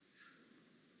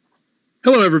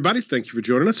Hello, everybody. Thank you for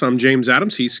joining us. I'm James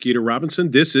Adams. He's Skeeter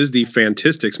Robinson. This is the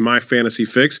Fantastics My Fantasy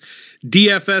Fix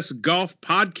DFS Golf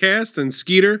podcast. And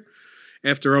Skeeter,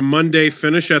 after a Monday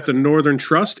finish at the Northern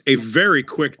Trust, a very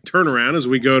quick turnaround as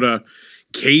we go to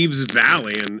Caves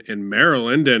Valley in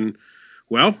Maryland. And,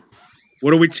 well, what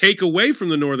do we take away from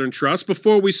the Northern Trust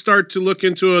before we start to look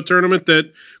into a tournament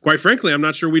that, quite frankly, I'm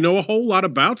not sure we know a whole lot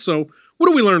about? So what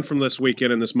do we learn from this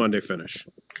weekend and this Monday finish?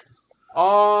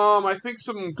 I think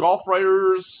some golf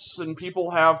writers and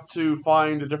people have to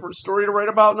find a different story to write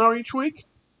about now each week.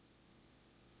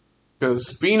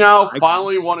 Because Finau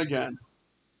finally won again.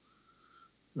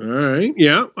 All right.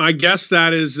 Yeah, I guess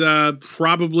that is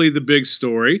probably the big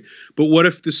story. But what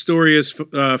if the story is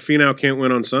Finau can't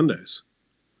win on Sundays?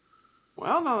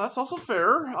 Well, no, that's also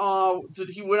fair. Did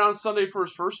he win on Sunday for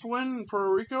his first win in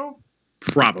Puerto Rico?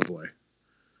 Probably.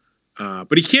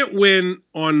 But he can't win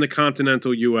on the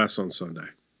continental U.S. on Sunday.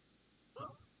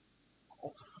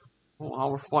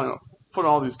 Well, we're putting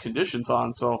all these conditions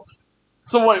on. So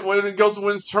wait, when it goes to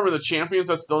wins Tournament of the Champions,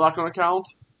 that's still not going to count?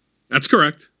 That's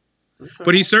correct. Okay.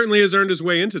 But he certainly has earned his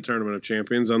way into Tournament of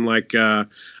Champions, unlike, I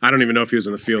don't even know if he was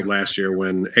in the field last year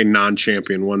when a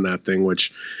non-champion won that thing,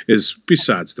 which is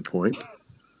besides the point.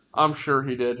 I'm sure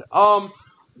he did.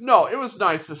 No, it was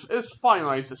nice. It's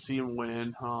finally nice to see him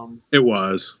win. It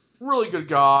was. Really good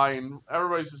guy, and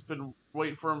everybody's just been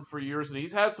waiting for him for years, and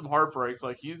he's had some heartbreaks.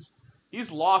 Like, he's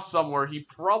lost somewhere he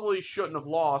probably shouldn't have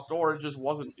lost, or it just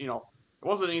wasn't, it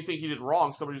wasn't anything he did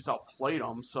wrong. Somebody just outplayed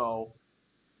him. So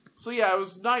yeah, it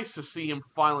was nice to see him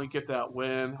finally get that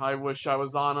win. I wish I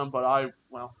was on him, but I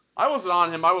wasn't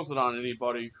on him. I wasn't on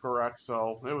anybody, correct?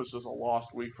 So it was just a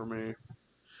lost week for me.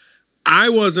 I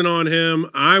wasn't on him.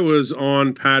 I was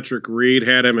on Patrick Reed,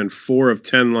 had him in 4 of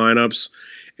 10 lineups.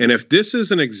 And if this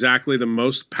isn't exactly the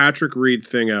most Patrick Reed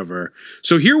thing ever.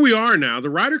 So here we are now. The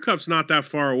Ryder Cup's not that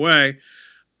far away.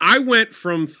 I went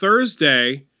from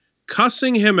Thursday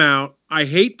cussing him out. I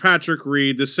hate Patrick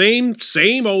Reed. The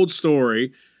same old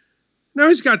story. Now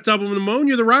he's got double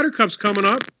pneumonia. The Ryder Cup's coming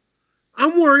up.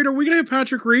 I'm worried. Are we going to have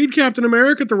Patrick Reed, Captain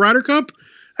America, at the Ryder Cup?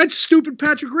 That stupid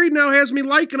Patrick Reed now has me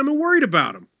liking him and worried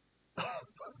about him.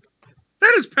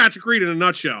 That is Patrick Reed in a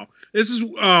nutshell. This is,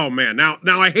 oh man, now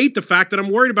I hate the fact that I'm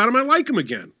worried about him. I like him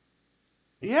again.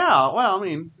 Yeah, well, I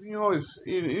mean,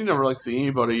 you never really see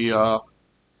anybody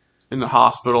in the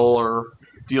hospital or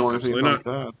dealing with anything like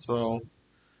that. So,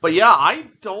 but yeah, I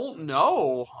don't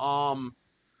know.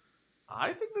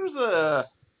 I think there's a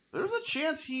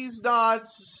chance he's not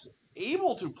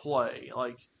able to play.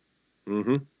 Like,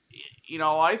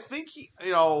 I think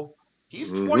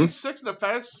he's 26 in the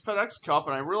FedEx Cup,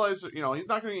 and I realize that, he's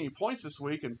not going to get any points this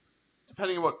week, and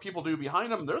depending on what people do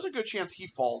behind him, there's a good chance he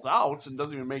falls out and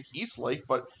doesn't even make East Lake.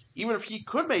 But even if he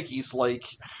could make East Lake,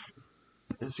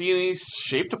 is he in any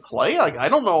shape to play? Like, I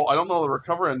don't know the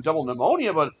recovery on double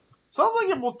pneumonia, but it sounds like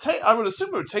it will take. I would assume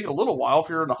it would take a little while if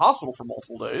you're in the hospital for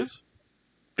multiple days.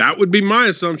 That would be my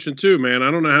assumption too, man.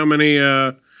 I don't know how many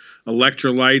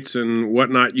electrolytes and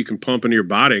whatnot you can pump into your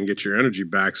body and get your energy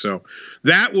back. So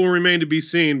that will remain to be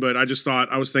seen. But I just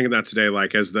thought, I was thinking that today,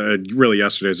 like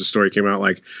yesterday as the story came out,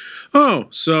 like, oh,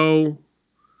 so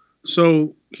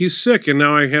he's sick and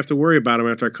now I have to worry about him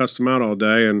after I cussed him out all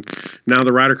day. And now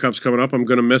the Ryder Cup's coming up. I'm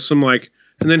going to miss him. Like,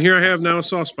 and then here I have now a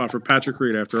soft spot for Patrick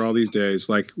Reed after all these days.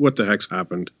 Like, what the heck's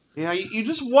happened? Yeah. You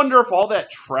just wonder if all that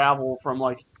travel from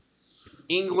like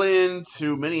England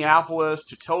to Minneapolis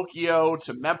to Tokyo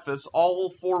to Memphis, all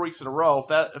 4 weeks in a row, if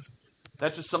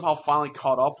that just somehow finally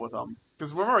caught up with him.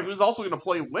 Because remember, he was also going to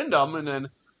play Wyndham and then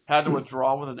had to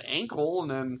withdraw with an ankle,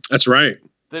 and then that's right.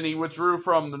 Then he withdrew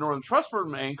from the Northern Trust for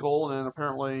an ankle, and then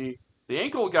apparently the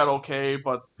ankle got okay,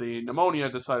 but the pneumonia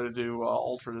decided to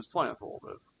alter his plans a little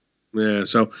bit. Yeah,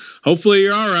 so hopefully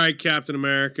you're all right, Captain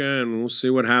America, and we'll see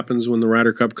what happens when the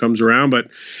Ryder Cup comes around. But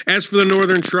as for the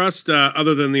Northern Trust,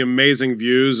 other than the amazing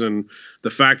views and the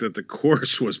fact that the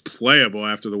course was playable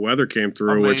after the weather came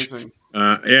through, amazing.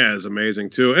 Which is amazing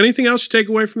too. Anything else you take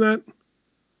away from that?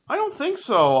 I don't think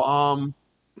so. I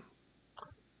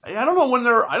don't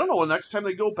know when next time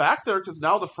they go back there, because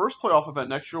now the first playoff event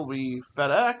next year will be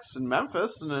FedEx in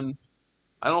Memphis, and then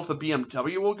I don't know if the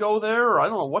BMW will go there, or I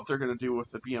don't know what they're going to do with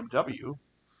the BMW.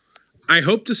 I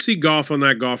hope to see golf on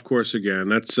that golf course again.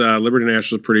 That's Liberty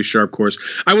National is a pretty sharp course.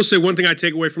 I will say one thing I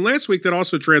take away from last week that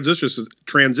also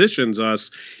transitions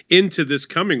us into this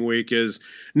coming week is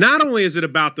not only is it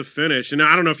about the finish, and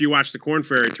I don't know if you watched the Corn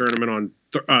Ferry tournament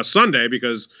on Sunday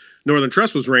because Northern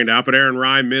Trust was rained out, but Aaron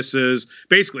Rai misses.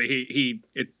 Basically,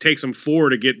 it takes him 4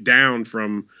 to get down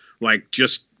from like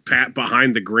just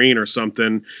behind the green or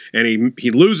something, and he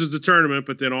loses the tournament,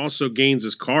 but then also gains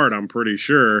his card, I'm pretty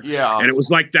sure. Yeah. And it was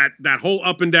like that whole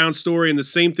up and down story. And the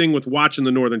same thing with watching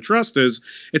the Northern Trust is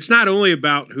it's not only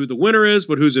about who the winner is,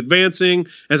 but who's advancing.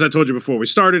 As I told you before we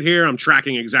started here, I'm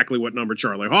tracking exactly what number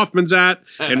Charlie Hoffman's at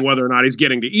and whether or not he's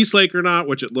getting to Eastlake or not,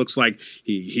 which it looks like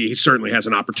he certainly has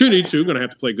an opportunity to. Going to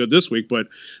have to play good this week. But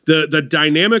the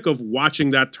dynamic of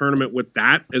watching that tournament with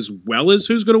that as well as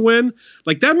who's going to win,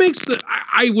 like that makes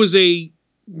I was a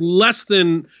less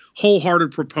than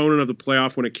wholehearted proponent of the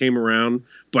playoff when it came around,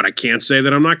 but I can't say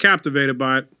that I'm not captivated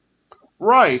by it.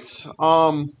 Right.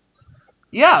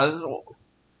 Yeah.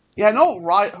 Yeah, no,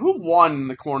 right. Who won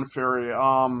the Corn Ferry?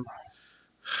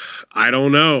 I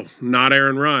don't know. Not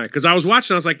Aaron Rye. Because I was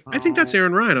watching, I was like, I think that's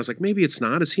Aaron Rye. And I was like, maybe it's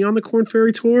not. Is he on the Corn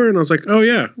Ferry Tour? And I was like, oh,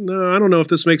 yeah. No, I don't know if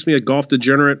this makes me a golf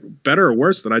degenerate better or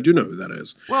worse, that I do know who that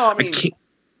is. Well,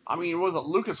 I mean, was it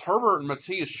Lucas Herbert and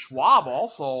Matthias Schwab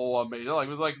also made it? Like,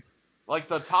 it was like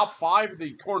the top 5 of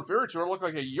the Corn Ferry Tour looked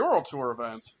like a Euro Tour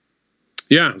event.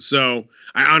 Yeah, so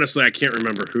I honestly can't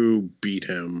remember who beat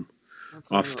him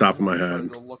off the top of my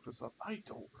head. To look this up.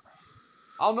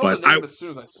 I'll know the name as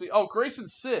soon as I see. Oh, Grayson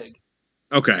Sigg.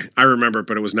 Okay, I remember,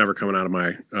 but it was never coming out of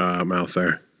my mouth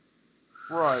there.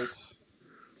 Right.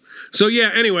 So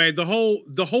yeah. Anyway, the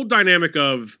whole dynamic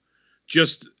of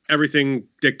just everything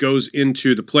that goes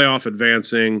into the playoff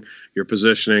advancing, your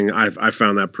positioning, I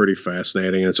found that pretty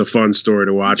fascinating, and it's a fun story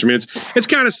to watch. I mean, it's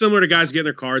kind of similar to guys getting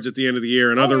their cards at the end of the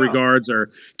year in other regards, or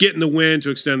getting the win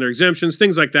to extend their exemptions,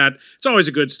 things like that. It's always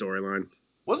a good storyline.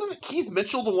 Wasn't Keith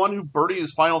Mitchell the one who birdied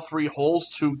his final 3 holes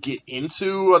to get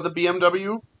into the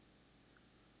BMW?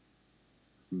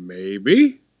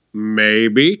 Maybe.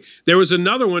 There was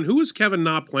another one. Who was Kevin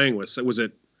Na playing with? Was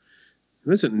it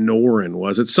Noren?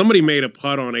 Was it somebody made a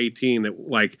putt on 18 that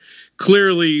like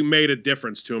clearly made a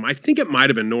difference to him? I think it might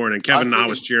have been Noren, and Kevin Na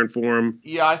was cheering for him.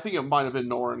 Yeah, I think it might have been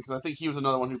Noren because I think he was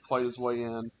another one who played his way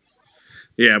in.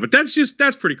 Yeah, but that's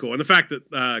pretty cool, and the fact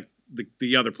that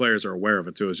the other players are aware of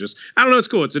it too is just, I don't know, it's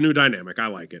cool. It's a new dynamic. I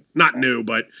like it. Not new,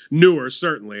 but newer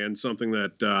certainly, and something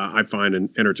that I find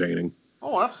entertaining.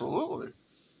 Oh, absolutely.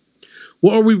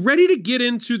 Well, are we ready to get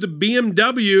into the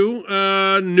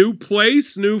BMW? New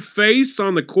place, new face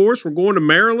on the course. We're going to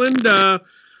Maryland.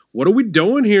 What are we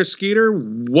doing here, Skeeter?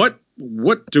 What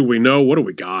do we know? What do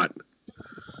we got?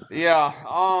 Yeah,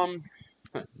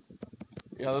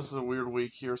 this is a weird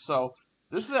week here. So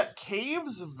this is at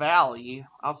Caves Valley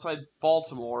outside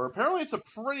Baltimore. Apparently, it's a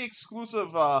pretty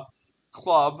exclusive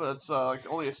club. It's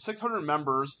only 600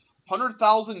 members.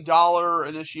 $100,000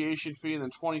 initiation fee and then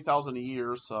 $20,000 a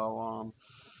year. So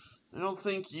I don't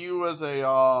think you, as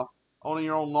a owning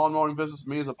your own lawn mowing business,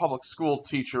 me as a public school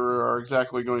teacher, are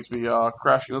exactly going to be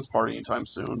crashing this party anytime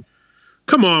soon.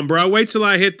 Come on, bro. Wait till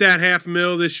I hit that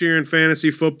 $500,000 this year in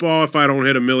fantasy football. If I don't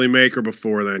hit a milli maker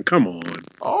before then, come on.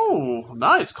 Oh,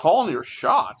 nice. Calling your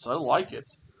shots. I like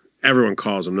it. Everyone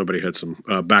calls them. Nobody hits them.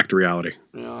 Back to reality.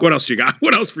 Yeah. What else you got?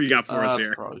 What else you got for us here?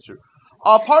 That's probably true.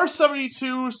 Par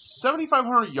 72,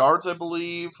 7,500 yards, I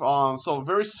believe. So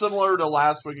very similar to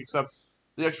last week, except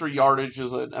the extra yardage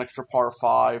is an extra par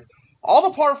 5. All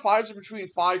the par 5s are between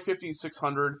 550 and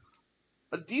 600.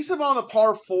 A decent amount of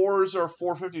par 4s are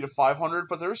 450 to 500,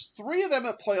 but there's 3 of them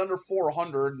that play under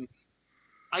 400. And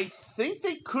I think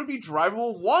they could be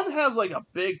drivable. One has like a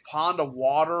big pond of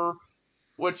water,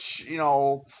 which,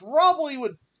 probably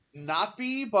would not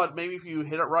be, but maybe if you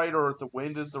hit it right or if the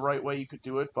wind is the right way, you could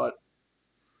do it. But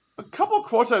a couple of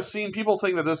quotes I've seen, people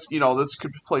think that this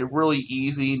could play really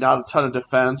easy, not a ton of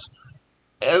defense.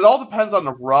 It all depends on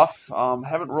the rough.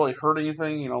 Haven't really heard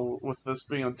anything, with this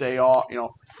being a day off,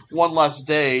 one less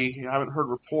day. I haven't heard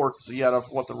reports yet of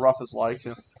what the rough is like.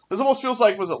 And this almost feels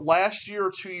like, was it last year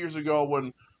or 2 years ago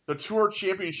when the Tour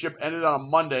Championship ended on a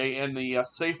Monday and the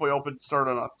Safeway Open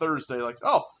started on a Thursday? Like,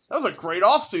 oh, that was a great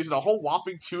off season, a whole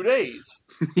whopping 2 days.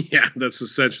 Yeah, that's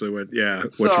essentially what you're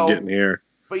getting here.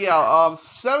 But yeah,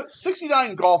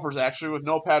 69 golfers actually with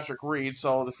no Patrick Reed,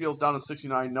 so the field's down to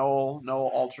 69, no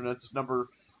alternates. Number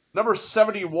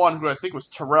 71, who I think was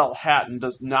Terrell Hatton,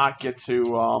 does not get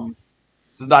to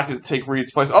take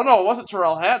Reed's place. Oh no, it wasn't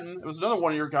Terrell Hatton. It was another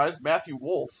one of your guys, Matthew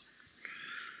Wolff.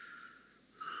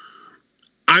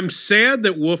 I'm sad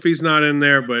that Wolfie's not in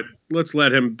there, but let's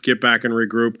let him get back and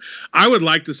regroup. I would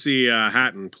like to see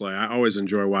Hatton play. I always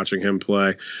enjoy watching him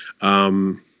play.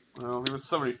 Well, he was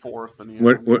 74th in the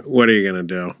end. What are you gonna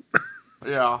do?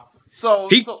 Yeah. So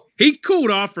he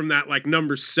cooled off from that like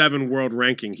number 7 world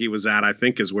ranking he was at. I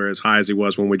think is where as high as he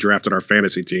was when we drafted our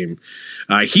fantasy team.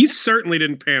 He certainly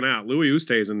didn't pan out. Louis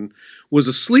Oosthuizen was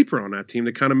a sleeper on that team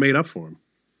that kind of made up for him.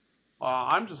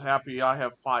 I'm just happy I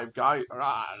have 5 guys.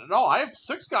 No, I have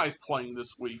 6 guys playing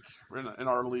this week in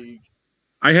our league.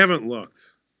 I haven't looked.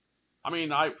 I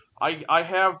mean, I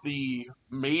have the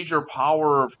major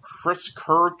power of Chris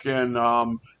Kirk and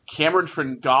Cameron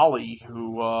Tringali,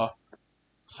 who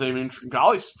saving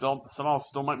Tringali somehow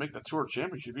still might make the Tour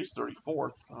Championship. He's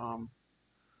 34th.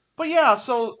 But yeah,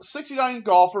 so 69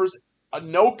 golfers,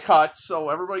 no cuts, so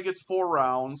everybody gets 4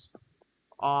 rounds.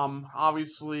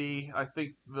 Obviously, I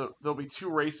think there'll be 2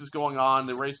 races going on: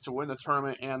 the race to win the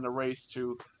tournament and the race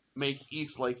to make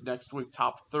Eastlake next week.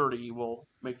 Top 30 will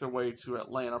make their way to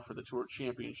Atlanta for the Tour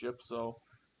Championship. So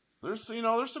there's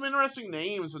some interesting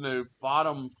names in the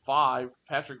bottom 5.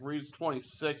 Patrick Reed's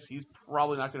 26. He's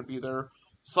probably not going to be there.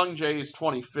 Sung Jae is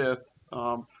 25th.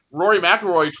 Rory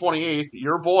McIlroy 28th.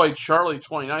 Your boy Charlie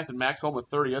 29th, and Max Homa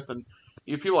 30th. And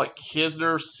you have people like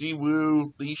Kisner,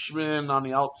 Siwoo, Leishman on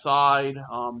the outside.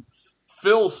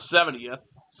 Phil's 70th.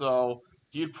 So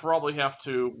he'd probably have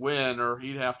to win, or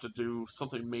he'd have to do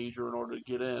something major in order to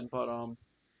get in. But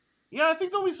yeah, I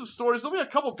think there'll be some stories. There'll be a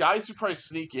couple guys who probably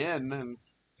sneak in, and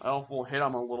I don't know if we'll hit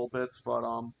on a little bit. But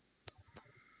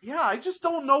yeah, I just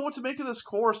don't know what to make of this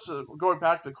course. Going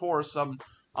back to the course, I'm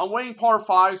weighing par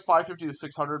 5s 550 to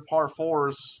 600, par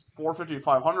 4s 450 to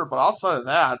 500. But outside of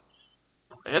that,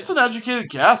 it's an educated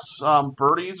guess.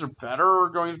 Birdies are better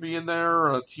going to be in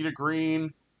there. Tee to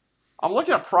green. I'm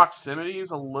looking at proximities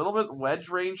a little bit, wedge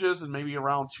ranges, and maybe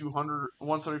around 200,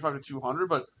 175 to 200,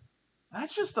 but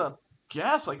that's just a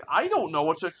guess. Like, I don't know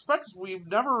what to expect. We've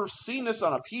never seen this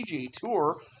on a PGA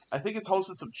Tour. I think it's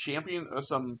hosted some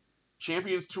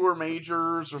Champions Tour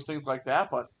majors or things like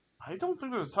that, but I don't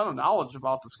think there's a ton of knowledge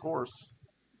about this course.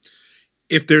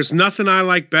 If there's nothing I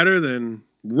like better than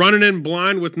running in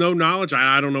blind with no knowledge,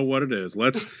 I don't know what it is.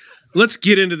 Let's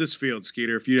get into this field,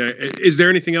 Skeeter. Is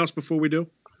there anything else before we do?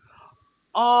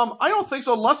 I don't think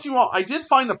so, unless you want. I did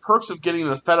find the perks of getting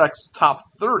the FedEx Top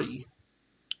 30.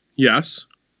 Yes.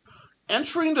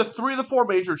 Entry into 3 of the 4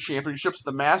 major championships: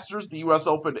 the Masters, the U.S.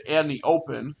 Open, and the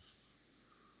Open.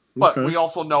 But we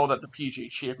also know that the PGA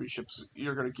Championships,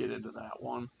 you're going to get into that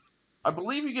one. I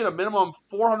believe you get a minimum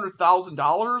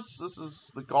 $400,000. This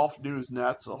is the Golf News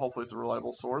Net, so hopefully it's a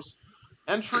reliable source.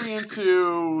 Entry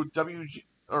into I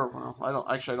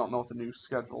don't know what the new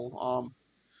schedule.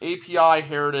 API,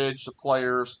 Heritage, the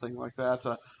Players, thing like that.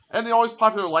 And the always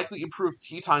popular likely improved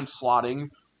tee time slotting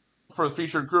for the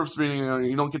featured groups, meaning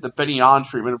you don't get the Benny On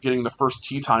treatment of getting the first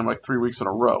tee time like 3 weeks in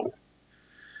a row.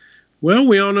 Well,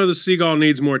 we all know the Seagull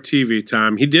needs more TV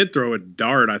time. He did throw a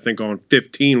dart, I think, on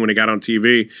 15 when he got on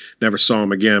TV. Never saw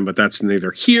him again, but that's neither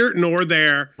here nor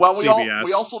there. Well, we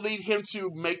also need him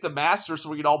to make the Masters so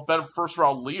we can all bet him first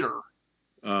round leader.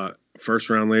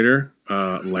 First round leader?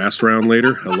 Last round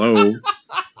leader? Hello?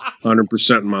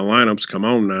 100% in my lineups. Come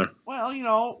on now. Well,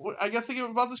 I got to think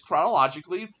about this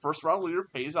chronologically. First round leader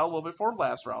pays out a little bit for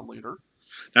last round leader.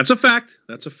 That's a fact.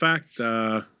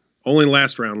 Only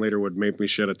last round leader would make me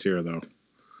shed a tear, though.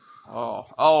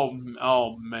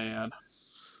 Oh, man.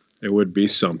 It would be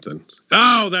something.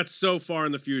 Oh, that's so far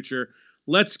in the future.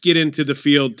 Let's get into the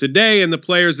field today and the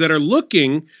players that are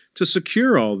looking to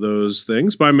secure all those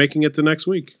things by making it to next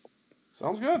week.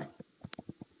 Sounds good.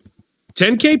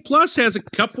 10K Plus has a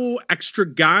couple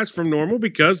extra guys from normal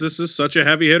because this is such a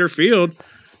heavy hitter field.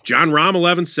 John Rahm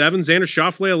 11-7, Xander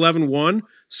Schauffele 11-1,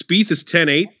 Spieth is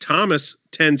 10-8, Thomas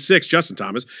 10-6, Justin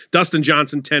Thomas, Dustin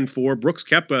Johnson 10-4, Brooks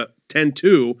Koepka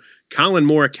 10-2, Colin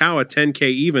Morikawa 10K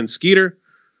even. Skeeter,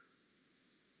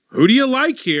 who do you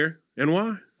like here and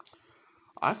why?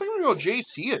 I think I'm going to go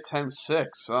JT at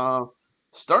 10-6.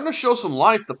 Starting to show some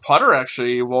life. The putter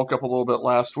actually woke up a little bit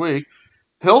last week.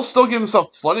 He'll still give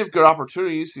himself plenty of good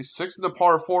opportunities. He's 6 in the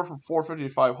par 4 from 450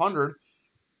 to 500.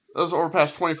 Those are over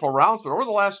past 24 rounds, but over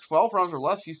the last 12 rounds or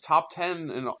less, he's top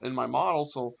 10 in my model.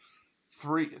 So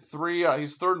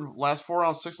he's third in the last 4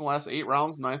 rounds, 6 in the last 8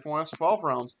 rounds, 9th in the last 12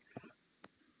 rounds.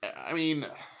 I mean,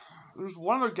 there's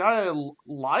one other guy I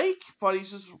like, but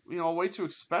he's just way too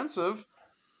expensive.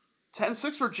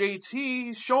 10-6 for JT.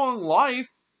 He's showing life.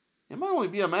 It might only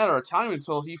be a matter of time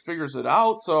until he figures it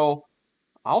out. So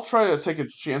I'll try to take a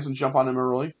chance and jump on him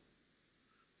early.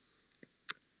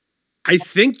 I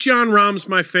think John Rahm's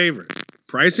my favorite.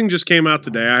 Pricing just came out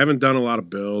today. I haven't done a lot of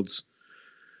builds.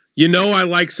 I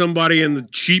like somebody in the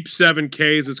cheap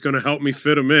 7Ks that's going to help me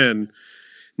fit them in.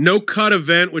 No cut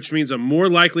event, which means I'm more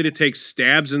likely to take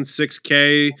stabs in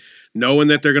 6K, knowing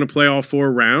that they're going to play all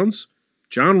 4 rounds.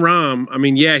 John Rahm,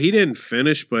 he didn't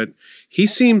finish, but he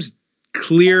seems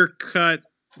clear-cut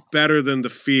better than the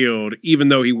field, even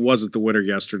though he wasn't the winner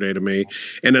yesterday to me.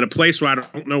 And in a place where I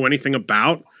don't know anything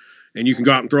about, and you can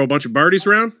go out and throw a bunch of birdies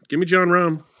around, give me John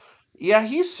Rahm. Yeah,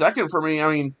 he's second for me.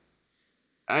 I mean,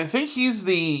 I think he's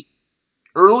the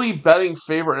early betting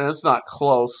favorite, and it's not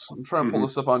close. I'm trying to pull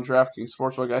this up on DraftKings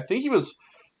Sportsbook. I think he was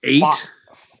 8.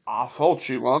 oh,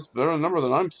 shoot. Well, that's a better number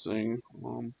than I'm seeing.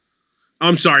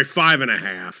 I'm sorry,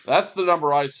 5.5. That's the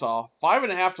number I saw.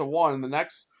 5.5 to 1.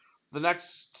 The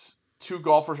next two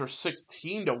golfers are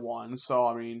 16 to 1. So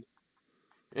I mean,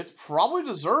 it's probably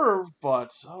deserved, but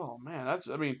oh man,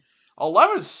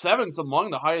 11-7's among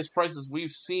the highest prices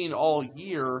we've seen all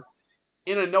year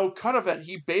in a no cut event.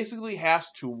 He basically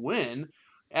has to win,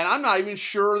 and I'm not even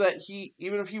sure that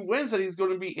even if he wins, that he's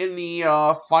going to be in the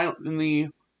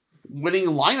winning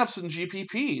lineups in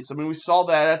GPPs. I mean, we saw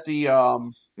that at the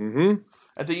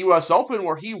at the U.S. Open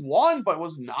where he won, but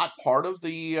was not part of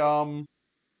the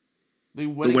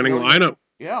winning lineup.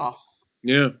 Yeah.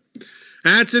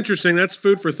 That's interesting. That's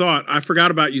food for thought. I forgot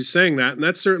about you saying that, and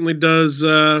that certainly does.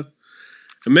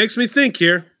 It makes me think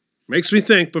here. Makes me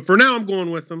think. But for now, I'm going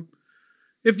with him.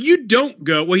 If you don't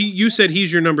go, well, you said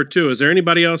he's your number 2. Is there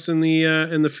anybody else in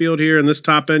the field here in this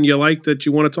top end you like that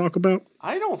you want to talk about?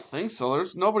 I don't think so.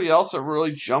 There's nobody else that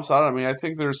really jumps out at me. I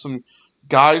think there's some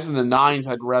guys in the 9s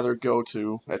I'd rather go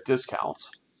to at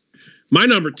discounts. My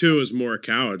number 2 is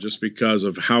Morikawa, just because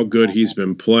of how good he's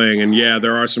been playing. And yeah,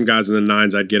 there are some guys in the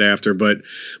 9s I'd get after, but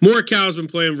Morikawa's been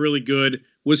playing really good.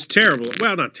 Was terrible.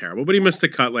 Well, not terrible, but he missed the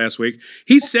cut last week.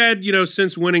 He said,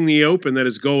 since winning the Open, that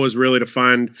his goal is really to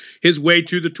find his way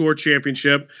to the Tour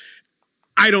Championship.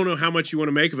 I don't know how much you want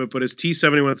to make of it, but his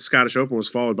T71 at the Scottish Open was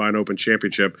followed by an Open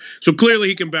Championship. So clearly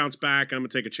he can bounce back. I'm going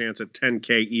to take a chance at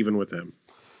 10K even with him.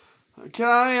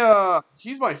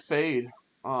 He's my fade.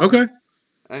 Okay.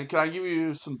 And can I give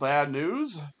you some bad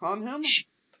news on him?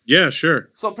 Yeah, sure.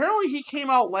 So apparently he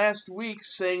came out last week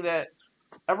saying that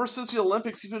ever since the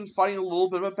Olympics, he's been fighting a little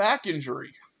bit of a back injury.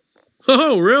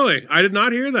 Oh, really? I did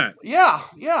not hear that.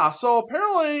 Yeah. So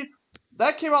apparently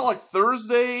that came out like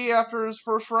Thursday after his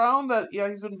first round that,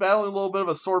 he's been battling a little bit of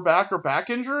a sore back or back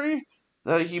injury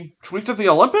that he tweaked at the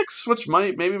Olympics, which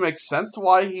might maybe make sense to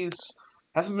why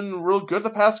hasn't been real good the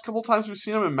past couple times we've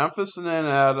seen him in Memphis and then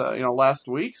at, last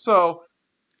week. So,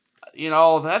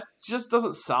 that just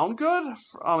doesn't sound good.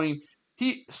 I mean,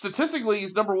 statistically,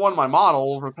 he's number 1 in my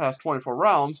model over the past 24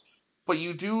 rounds, but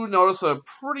you do notice a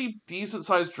pretty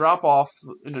decent-sized drop-off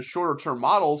in the shorter-term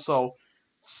models, so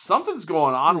something's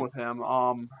going on with him.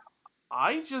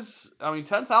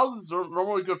 10,000 is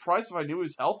normally a good price if I knew he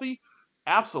was healthy.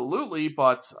 Absolutely,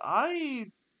 but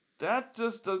that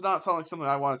just does not sound like something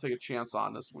I want to take a chance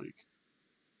on this week.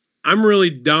 I'm really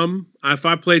dumb. If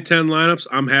I play 10 lineups,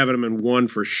 I'm having him in 1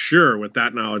 for sure with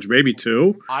that knowledge, maybe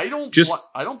 2. I don't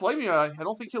blame you. I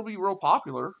don't think he'll be real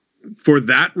popular. For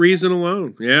that reason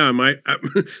alone. Yeah, I might.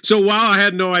 So while I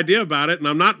had no idea about it, and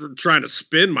I'm not trying to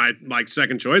spin my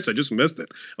second choice, I just missed it.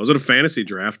 I was at a fantasy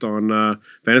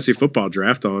football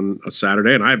draft on a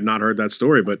Saturday, and I have not heard that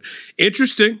story, but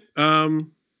interesting. I'll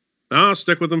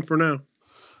stick with him for now.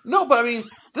 No, but I mean,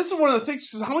 this is one of the things,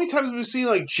 because how many times have we seen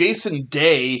like Jason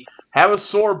Day have a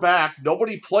sore back,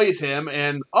 nobody plays him,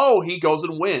 and he goes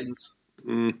and wins.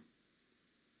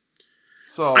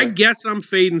 So I guess I'm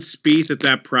fading Spieth at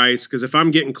that price, because if I'm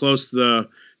getting close to the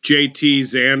JT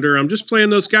Xander, I'm just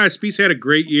playing those guys. Spieth had a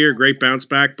great year, great bounce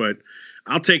back, but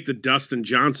I'll take the Dustin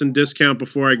Johnson discount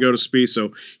before I go to Spieth.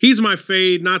 So he's my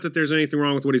fade. Not that there's anything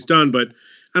wrong with what he's done, but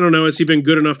I don't know. Has he been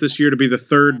good enough this year to be the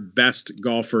 3rd best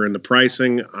golfer in the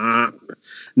pricing?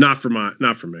 Not for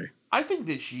me. I think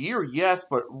this year, yes,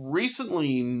 but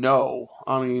recently, no.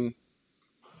 I mean,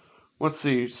 let's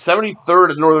see,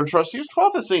 73rd at Northern Trust. He was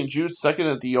 12th at St. Jude's,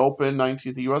 2nd at the Open, 19th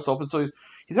at the U.S. Open. So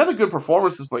he's had a good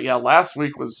performances, but yeah, last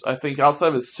week was, I think, outside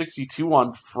of his 62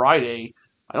 on Friday,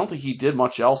 I don't think he did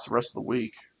much else the rest of the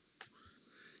week.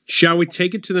 Shall we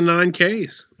take it to the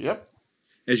 9Ks? Yep.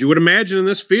 As you would imagine in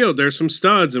this field, there's some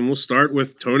studs, and we'll start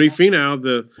with Tony Finau,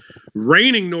 the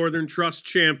reigning Northern Trust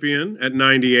champion at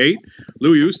 98,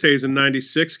 Louis Oosthuizen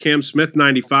 96, Cam Smith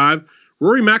 95,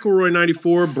 Rory McIlroy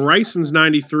 94, Bryson's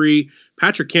 93,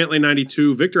 Patrick Cantlay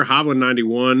 92, Victor Hovland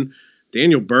 91,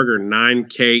 Daniel Berger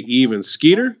 9K even.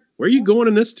 Skeeter, where are you going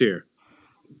in this tier?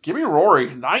 Give me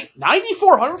Rory.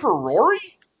 9,400 for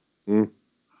Rory?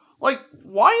 Like,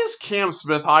 why is Cam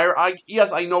Smith higher?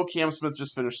 Yes, I know Cam Smith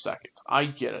just finished 2nd. I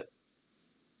get it.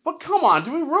 But come on,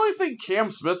 do we really think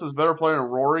Cam Smith is a better player than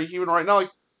Rory even right now?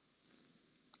 Like,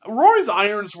 Rory's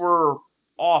irons were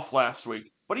off last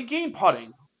week, but he gained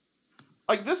putting.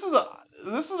 Like, this is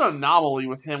an anomaly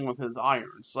with him with his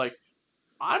irons. Like,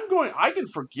 I can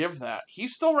forgive that. He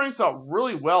still ranks out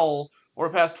really well over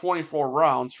the past 24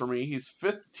 rounds for me. He's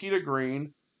 5th tee to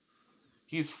green.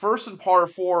 He's 1st in par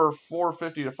 4,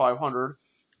 450 to 500.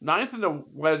 9th in the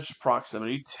wedge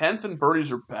proximity, 10th in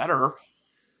birdies or better.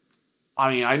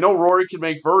 I mean, I know Rory can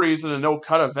make birdies in a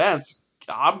no-cut event.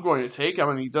 I'm going to take him,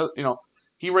 and he does.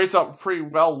 He rates out pretty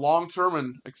well long-term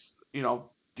and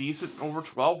decent over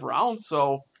 12 rounds.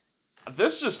 So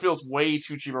this just feels way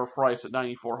too cheap of a price at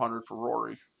 9,400 for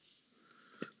Rory.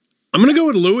 I'm going to go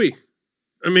with Louis.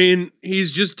 I mean,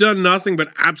 he's just done nothing but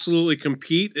absolutely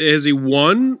compete. Has he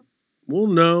won? Well,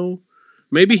 no.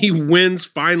 Maybe he wins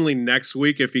finally next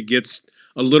week if he gets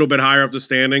a little bit higher up the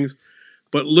standings.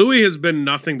 But Louis has been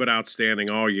nothing but outstanding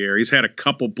all year. He's had a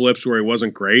couple blips where he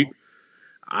wasn't great.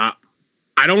 I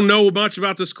don't know much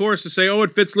about this course to say, oh,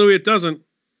 it fits Louis. It doesn't.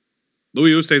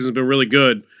 Louis Oosthuizen has been really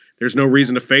good. There's no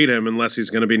reason to fade him unless he's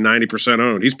going to be 90%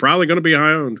 owned. He's probably going to be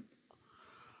high owned.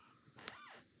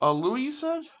 Louis, you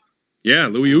said? Yeah,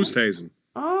 Louis Oosthuizen.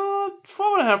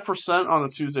 12.5% on a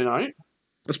Tuesday night.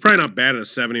 That's probably not bad at a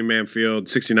 70-man field,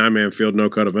 69-man field,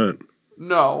 no-cut event.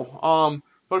 No.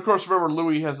 But of course, remember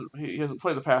Louis hasn't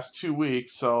played the past 2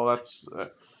 weeks, so that's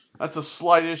a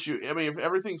slight issue. I mean, if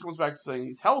everything comes back to saying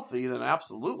he's healthy, then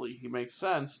absolutely he makes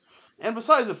sense. And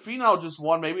besides, if Finau just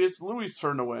won, maybe it's Louis'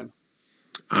 turn to win.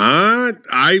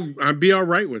 I'd be all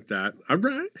right with that.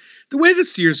 The way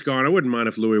this year's gone, I wouldn't mind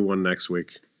if Louis won next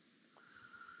week.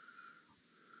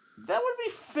 That would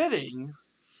be fitting.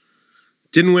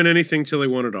 Didn't win anything till he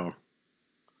won it all.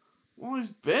 Well, he's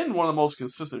been one of the most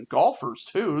consistent golfers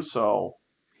too, so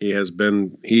he has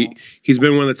been. He's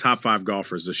been one of the top 5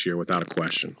 golfers this year without a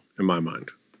question, in my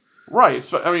mind.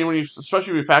 Right. I mean,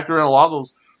 especially when you factor in a lot of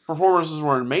those performances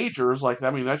were in majors,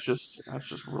 that's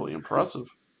just really impressive.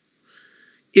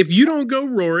 If you don't go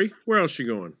Rory, where else you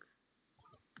going?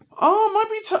 Might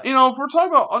be if we're talking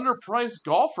about underpriced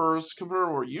golfers compared to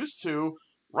what we're used to,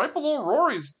 right below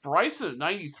Rory's Bryson at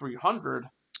 9,300.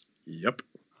 Yep.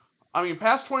 I mean,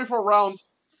 past 24 rounds,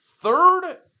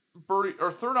 third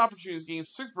opportunities gained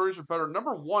 6 birdies or better.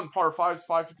 Number 1 par 5 is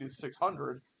 550 to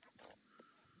 600.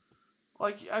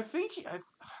 I think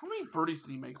how many birdies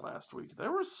did he make last week?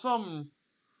 There was some.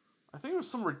 I think it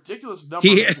was some ridiculous number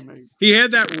he made. He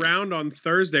had that round on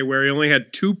Thursday where he only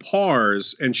had 2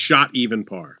 pars and shot even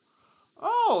par.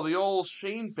 Oh, the old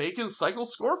Shane Bacon cycle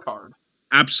scorecard.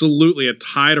 Absolutely,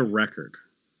 tied a record.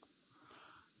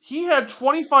 He had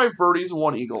 25 birdies and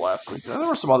 1 eagle last week. And there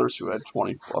were some others who had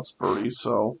 20-plus birdies,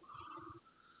 so.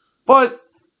 But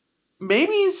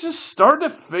maybe he's just starting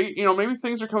to figure, maybe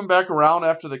things are coming back around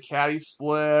after the caddy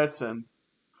split, and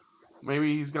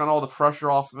maybe he's got all the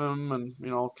pressure off of him, and,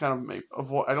 kind of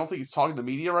avoid. I don't think he's talking to the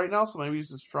media right now, so maybe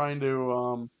he's just trying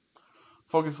to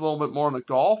focus a little bit more on the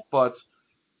golf. But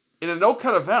in a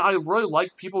no-cut event, I really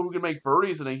like people who can make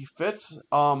birdies, and he fits.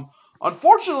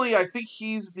 Unfortunately, I think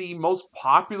he's the most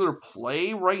popular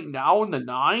play right now in the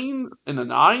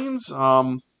nines.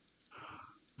 In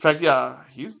fact, yeah,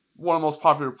 he's one of the most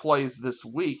popular plays this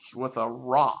week with a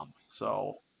ROM.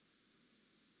 So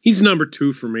he's number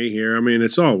 2 for me here. I mean,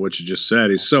 it's all what you just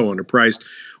said. He's so underpriced.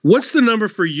 What's the number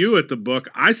for you at the book?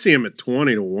 I see him at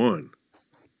 20 to 1.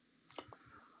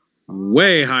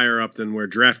 Way higher up than where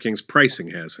DraftKings pricing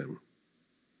has him.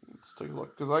 Let's take a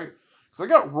look, because I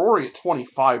got Rory at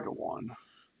 25 to 1.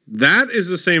 That is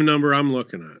the same number I'm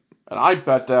looking at. And I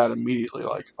bet that immediately,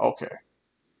 okay.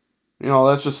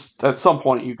 That's just, at some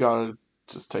point, you got to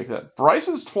just take that.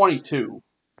 Bryson's 22.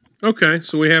 Okay,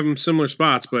 so we have him similar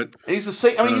spots, but... And he's the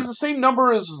same, he's the same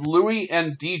number as Louis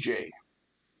and DJ.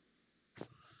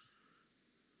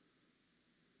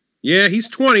 Yeah, he's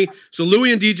 20. So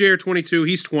Louis and DJ are 22.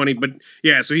 He's 20, but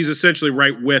yeah, so he's essentially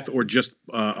right with or just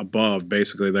above,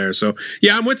 basically there. So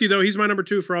yeah, I'm with you though. He's my number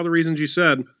 2 for all the reasons you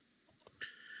said.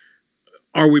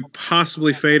 Are we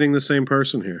possibly fading the same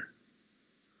person here?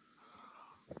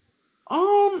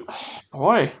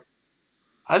 Boy,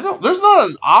 there's not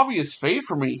an obvious fade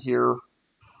for me here.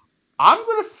 I'm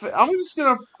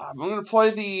gonna play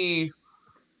the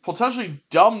potentially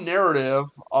dumb narrative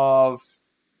of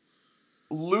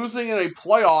losing in a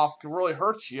playoff really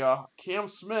hurts you. Cam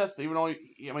Smith, even though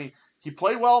he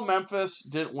played well in Memphis,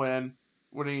 didn't win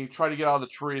when he tried to get out of the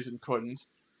trees and couldn't.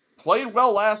 Played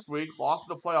well last week, lost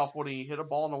in the playoff when he hit a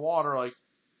ball in the water.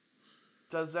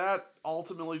 Does that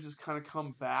ultimately just kind of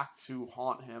come back to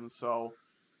haunt him? So,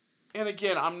 and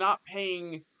again, I'm not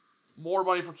paying more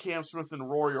money for Cam Smith than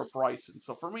Rory or Bryson.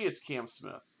 So for me, it's Cam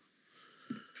Smith.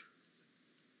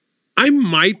 I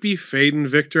might be fading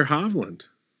Victor Hovland.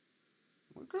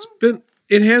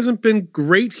 It hasn't been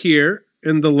great here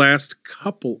in the last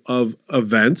couple of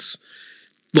events.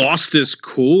 Lost his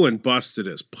cool and busted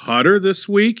his putter this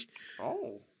week.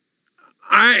 Oh.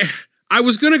 I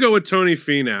was going to go with Tony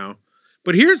Finau,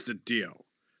 but here's the deal.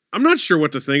 I'm not sure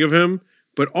what to think of him,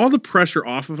 but all the pressure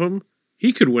off of him,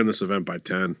 he could win this event by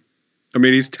 10. I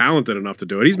mean, he's talented enough to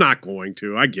do it. He's not going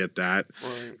to. I get that.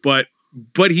 Right.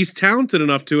 But he's talented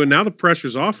enough to, and now the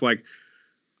pressure's off. Like,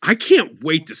 I can't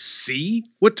wait to see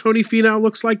what Tony Finau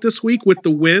looks like this week with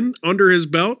the win under his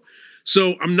belt.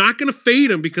 So I'm not going to fade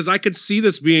him because I could see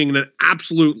this being an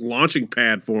absolute launching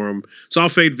pad for him. So I'll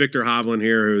fade Victor Hovland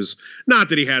here, who's not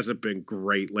that he hasn't been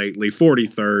great lately,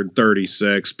 43rd,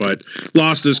 36, but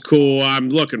lost is cool. I'm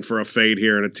looking for a fade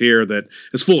here in a tier that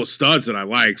is full of studs that I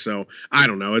like. So I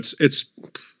don't know.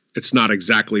 It's not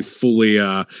exactly fully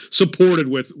supported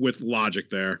with logic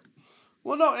there.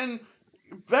 Well, no, and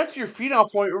back to your Finau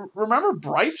point, remember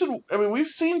Bryson? I mean, we've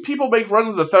seen people make runs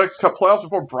in the FedEx Cup playoffs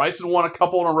before. Bryson won a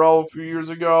couple in a row a few years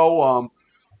ago.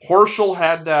 Horschel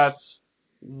had that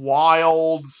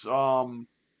wild run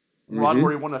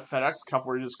where he won the FedEx Cup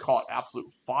where he just caught absolute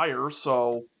fire.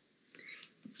 So,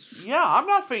 yeah, I'm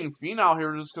not fading Finau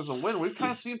here just because of win. We've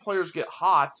kind of seen players get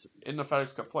hot in the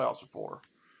FedEx Cup playoffs before.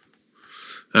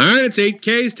 All right, it's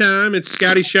 8Ks time. It's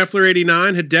Scotty Scheffler,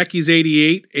 89, Hideki's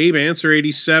 88, Abe Answer,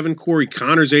 87, Corey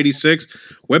Connors, 86,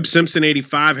 Webb Simpson,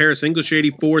 85, Harris English,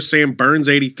 84, Sam Burns,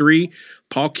 83,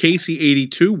 Paul Casey,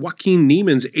 82, Joaquin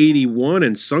Neiman's 81,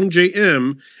 and Sung J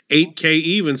M, 8K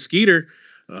even. Skeeter,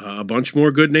 a bunch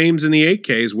more good names in the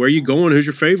 8Ks. Where are you going? Who's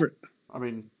your favorite? I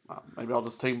mean, maybe I'll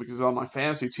just take him because he's on my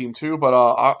fantasy team too, but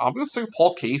I'm going to stick with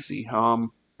Paul Casey.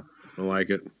 I like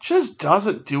it. Just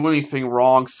doesn't do anything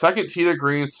wrong. Second tee to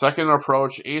green, second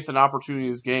approach, eighth in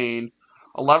opportunities gained,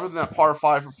 11th in that par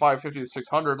 5 from 550 to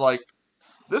 600. Like,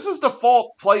 this is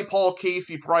default play Paul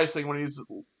Casey pricing when he's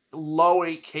low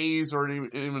 8Ks or even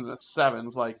in the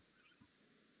 7s. Like,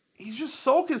 he's just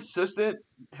so consistent.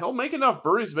 He'll make enough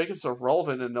birdies to make himself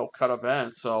relevant in no-cut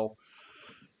events. So,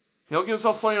 he'll give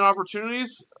himself plenty of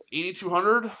opportunities.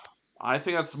 8,200. I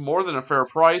think that's more than a fair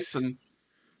price. And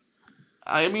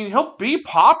I mean, he'll be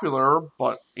popular,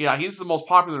 but yeah, he's the most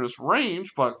popular in his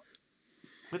range, but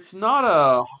it's not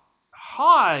a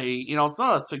high, it's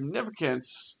not a significant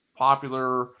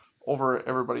popular over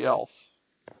everybody else.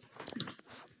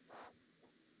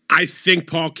 I think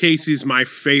Paul Casey's my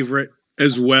favorite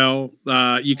as well.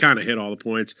 You kind of hit all the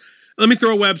points. Let me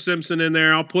throw Webb Simpson in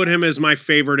there. I'll put him as my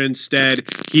favorite instead.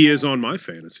 He is on my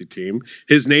fantasy team.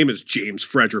 His name is James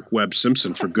Frederick Webb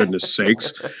Simpson, for goodness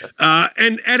sakes.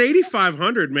 And at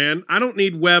 8,500, man, I don't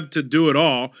need Webb to do it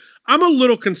all. I'm a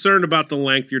little concerned about the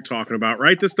length you're talking about,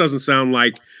 right? This doesn't sound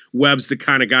like Webb's the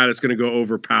kind of guy that's going to go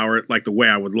overpower it like the way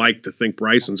I would like to think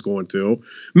Bryson's going to.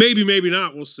 Maybe, maybe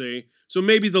not. We'll see. So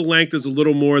maybe the length is a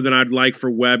little more than I'd like for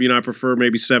Webb. I prefer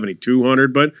maybe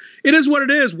 7,200, but it is what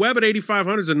it is. Webb at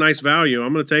 8,500 is a nice value.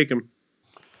 I'm going to take him.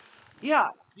 Yeah,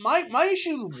 my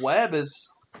issue with Webb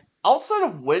is outside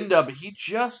of Wyndham, he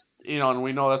just, and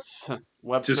we know that's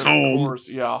Webb's his home. Course.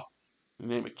 Yeah,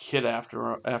 name a kid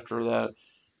after that.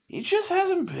 He just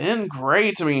hasn't been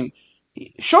great. I mean,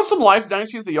 he showed some life,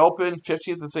 19th at the Open,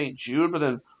 15th at St. Jude, but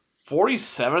then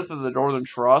 47th at the Northern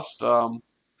Trust.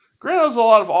 Granted, there's a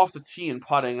lot of off the tee and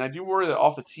putting. I do worry that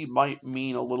off the tee might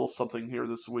mean a little something here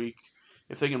this week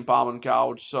if they can bomb and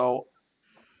gouge. So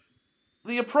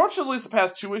the approach, at least the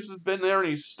past 2 weeks, has been there, and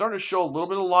he's starting to show a little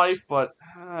bit of life. But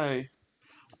I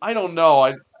don't know.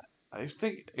 I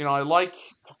think I like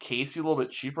Casey a little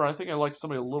bit cheaper. I think I like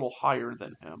somebody a little higher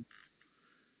than him.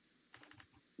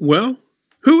 Well,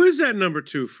 who is that number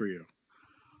 2 for you?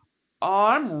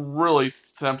 I'm really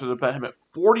tempted to bet him at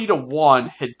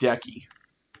 40-1, Hideki.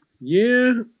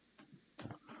 Yeah.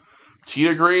 Tee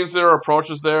to green's there,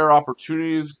 approach is there,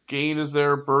 opportunities gain is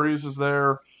there, birdies is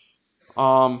there.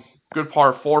 Good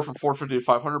par 4 from 450 to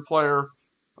 500 player.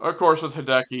 Of course, with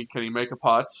Hideki, can he make a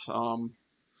putt?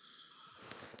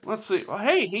 Let's see. Well,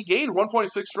 hey, he gained 1.6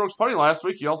 strokes putting last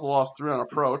week. He also lost 3 on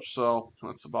approach, so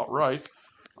that's about right.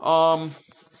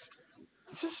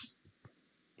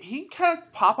 He kind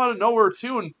of pop out of nowhere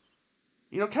too, and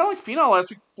kind of like Finau last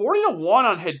week, 40-1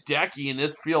 on Hideki in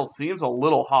this field seems a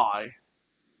little high.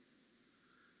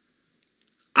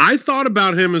 I thought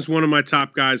about him as one of my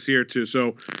top guys here too.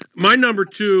 So my number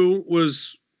 2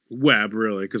 was Webb,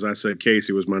 really, because I said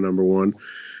Casey was my number 1.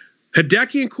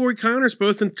 Hideki and Corey Connors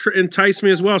both entice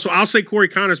me as well. So I'll say Corey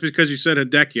Connors because you said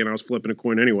Hideki, and I was flipping a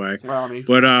coin anyway. Brownie.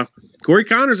 But Corey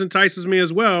Connors entices me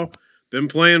as well. Been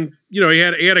playing, he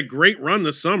had a great run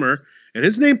this summer, and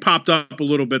his name popped up a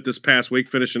little bit this past week,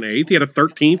 finishing 8th. He had a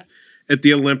 13th at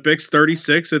the Olympics,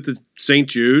 36th at the St.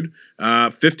 Jude,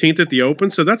 15th at the Open.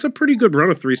 So that's a pretty good run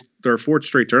of 3 or 4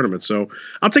 straight tournaments. So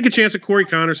I'll take a chance at Corey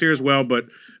Connors here as well. But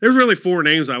there's really 4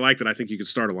 names I like that I think you could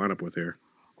start a lineup with here.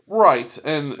 Right,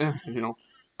 and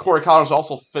Corey Connors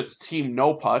also fits team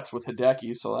no putts with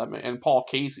Hideki, and Paul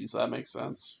Casey, so that makes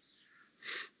sense.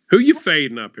 Who you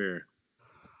fading up here?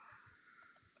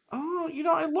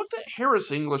 I looked at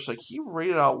Harris English, like he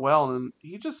rated out well, and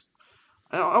he just.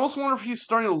 I almost wonder if he's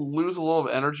starting to lose a little of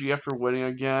energy after winning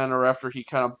again, or after he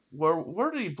kind of where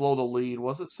did he blow the lead?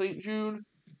 Was it St. Jude?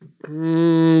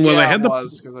 Well, they had it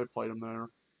was because I played him there.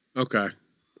 Okay.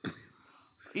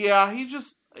 Yeah, he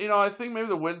just I think maybe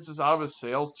the wins is out of his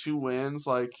sails. 2 wins,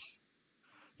 like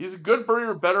he's a good birdie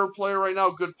or better player right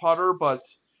now, good putter, but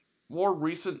more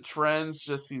recent trends,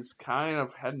 just he's kind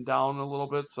of heading down a little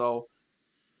bit. So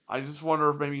I just wonder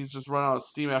if maybe he's just run out of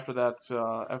steam after that,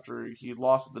 after he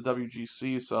lost at the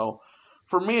WGC. So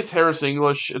for me, it's Harris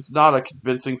English. It's not a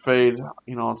convincing fade.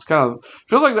 It's kind of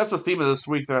feels like that's the theme of this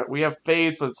week, that we have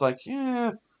fades, but it's like,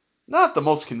 not the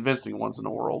most convincing ones in the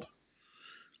world.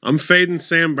 I'm fading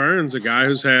Sam Burns, a guy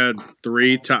who's had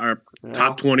 3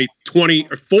 top 20,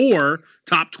 4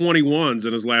 top 21s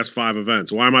in his last 5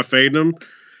 events. Why am I fading him?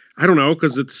 I don't know,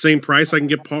 because at the same price I can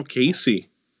get Paul Casey.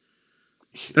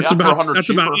 That's about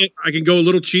it. I can go a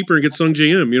little cheaper and get Sung Ji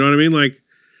Im. You know what I mean? Like,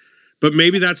 but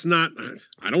maybe that's not.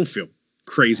 I don't feel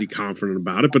crazy confident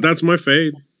about it, but that's my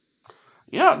fade.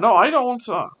 Yeah, no, I don't.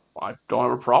 I don't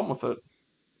have a problem with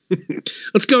it.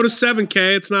 Let's go to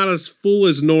 7K. It's not as full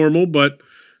as normal, but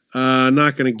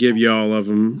not going to give you all of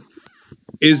them.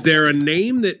 Is there a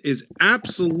name that is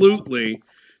absolutely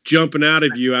jumping out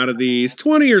of you out of these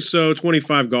 20 or so,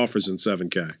 25 golfers in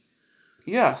 7K?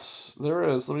 Yes, there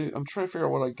is. I'm trying to figure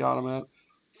out what I got him at.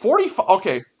 45.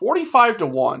 Okay,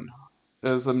 45-1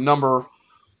 is a number.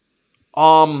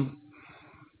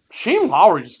 Shane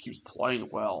Lowry just keeps playing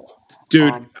well.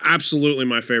 Dude, absolutely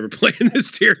my favorite play in this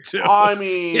tier too. I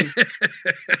mean,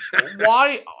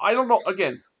 why? I don't know.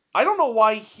 Again, I don't know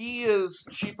why he is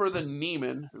cheaper than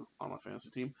Neiman, who on my fantasy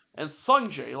team, and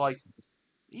Sungjae. Like,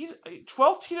 he's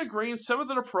 12th tee to green, 7th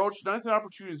in approach, 9th in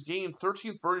opportunities gained,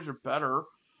 13th birdies or better.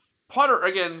 Putter,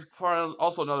 again,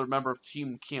 also another member of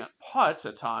team can't putt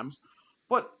at times,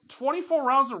 but 24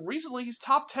 rounds, and recently he's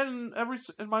top 10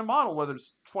 in my model, whether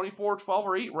it's 24, 12,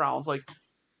 or 8 rounds. Like,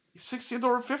 he's 16th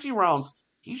over 50 rounds.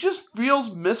 He just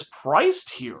feels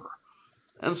mispriced here.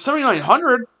 And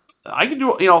 7,900, I can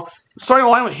do, starting a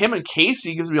line with him and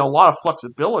Casey gives me a lot of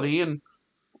flexibility, and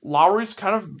Lowry's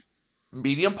kind of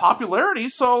medium popularity,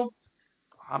 so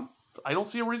I don't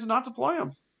see a reason not to play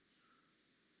him.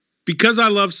 Because I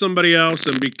love somebody else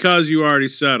and because you already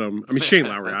said him. I mean, Shane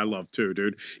Lowry, I love too,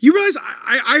 dude. You realize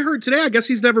I heard today, I guess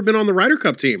he's never been on the Ryder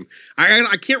Cup team.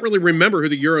 I can't really remember who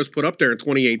the Euros put up there in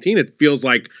 2018. It feels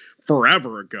like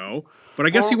forever ago. But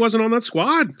I guess he wasn't on that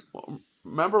squad.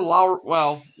 Remember Lowry?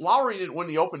 Well, Lowry didn't win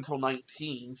the Open until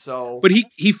 19, so. But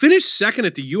he finished second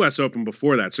at the U.S. Open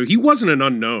before that, so he wasn't an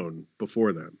unknown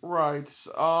before then. Right.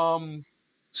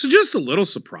 So just a little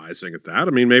surprising at that. I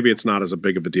mean, maybe it's not as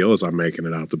big of a deal as I'm making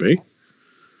it out to be.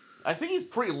 I think he's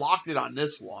pretty locked in on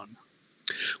this one.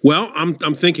 Well, I'm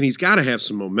thinking he's got to have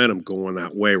some momentum going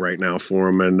that way right now for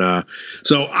him. And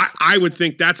so I would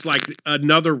think that's like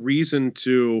another reason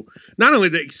to not only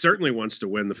that he certainly wants to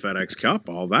win the FedEx Cup,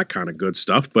 all that kind of good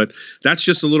stuff, but that's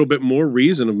just a little bit more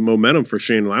reason of momentum for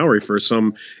Shane Lowry for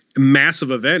some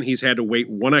massive event he's had to wait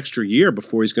 1 extra year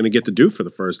before he's going to get to do for the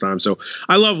first time. So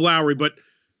I love Lowry, but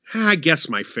I guess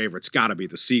my favorite's got to be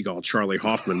the Seagull, Charlie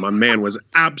Hoffman. My man was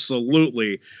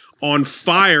absolutely on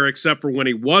fire, except for when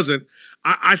he wasn't.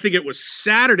 I think it was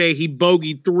Saturday. He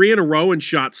bogeyed 3 in a row and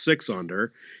shot 6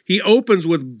 under. He opens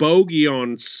with bogey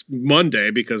on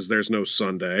Monday because there's no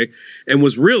Sunday and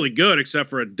was really good, except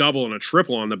for a double and a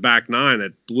triple on the back 9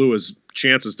 that blew his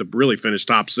chances to really finish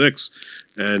top 6.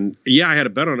 And yeah, I had a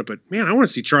bet on it, but man, I want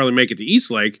to see Charlie make it to East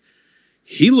Lake.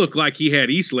 He looked like he had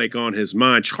East Lake on his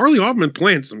mind. Charlie Hoffman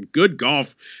playing some good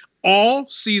golf all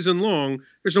season long.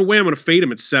 There's no way I'm going to fade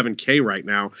him at 7K right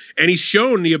now. And he's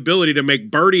shown the ability to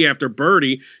make birdie after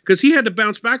birdie because he had to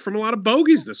bounce back from a lot of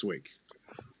bogeys this week.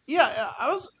 Yeah,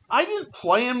 I didn't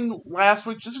play him last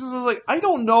week just because I was like, I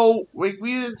don't know. Like,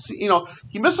 we didn't see,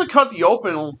 he missed a cut the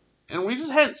Open, and we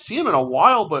just hadn't seen him in a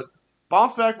while, but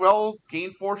bounced back well,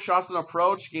 gained 4 shots in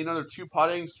approach, gained another 2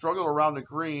 putting, struggled around the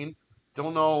green.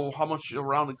 Don't know how much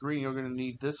around the green you're going to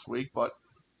need this week, but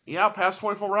yeah, past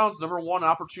 24 rounds, number 1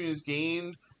 opportunities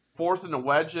gained, 4th in the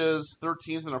wedges,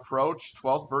 13th in approach,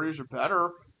 12th birdies or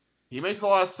better. He makes a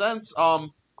lot of sense.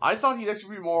 I thought he'd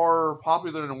actually be more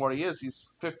popular than what he is. He's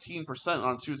 15%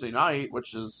 on Tuesday night,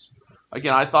 which is,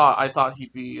 again, I thought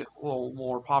he'd be a little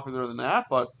more popular than that,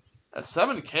 but at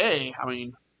 7K, I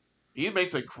mean, he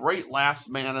makes a great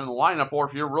last man in the lineup, or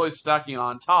if you're really stacking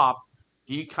on top,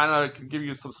 he kind of can give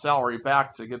you some salary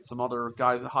back to get some other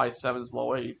guys at high 7s, low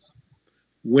 8s.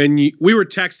 When we were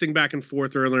texting back and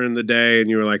forth earlier in the day, and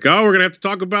you were like, "Oh, we're gonna have to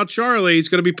talk about Charlie. He's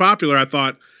gonna be popular." I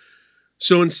thought,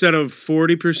 So instead of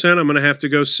 40%, I'm going to have to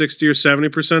go 60 or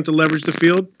 70% to leverage the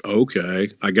field? Okay.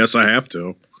 I guess I have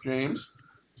to. James?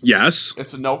 Yes.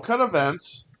 It's a no-cut event.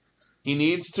 He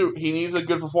needs a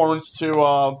good performance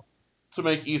to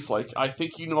make Eastlake. I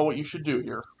think you know what you should do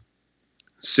here.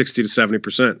 60 to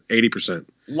 70%, 80%.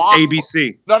 Lock,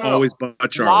 ABC. No. Always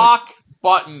but Charlie. Lock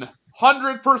button.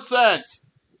 100%.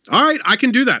 All right, I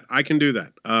can do that. I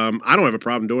don't have a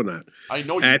problem doing that. I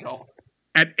know you don't.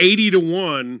 At 80 to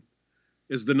 1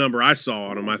 is the number I saw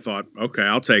on him. I thought, okay,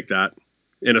 I'll take that.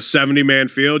 In a 70-man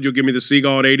field, you'll give me the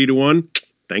Seagull at 80 to 1?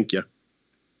 Thank you.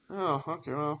 Oh,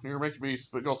 okay. Well, you're making me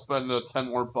go spend 10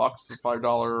 more bucks,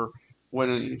 $5 win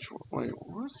in each. Wait,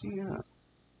 where's he at?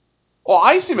 Oh,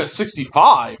 I see him at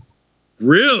 65.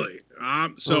 Really?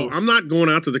 I'm not going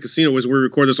out to the casino as we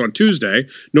record this on Tuesday,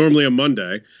 normally a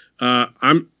Monday.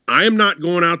 I am not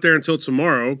going out there until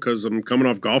tomorrow because I'm coming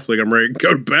off golf league. I'm ready to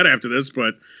go to bed after this,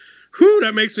 but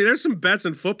that makes me. There's some bets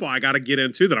in football I got to get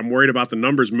into that I'm worried about the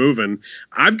numbers moving.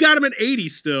 I've got him at 80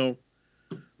 still.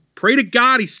 Pray to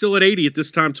God he's still at 80 at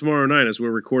this time tomorrow night as we're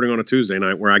recording on a Tuesday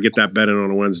night where I get that bet in on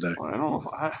a Wednesday. I don't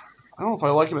know if I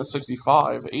like him at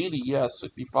 65. 80, yes.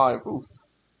 65. Oof.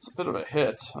 It's a bit of a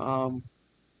hit.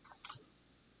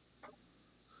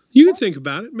 You can think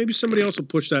about it. Maybe somebody else will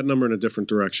push that number in a different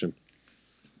direction.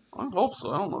 I hope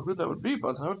so. I don't know who that would be,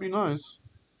 but that would be nice.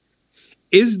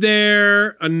 Is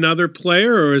there another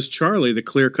player, or is Charlie the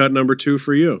clear-cut number 2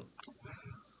 for you?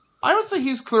 I would say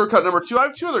he's clear-cut number 2. I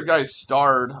have 2 other guys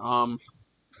starred.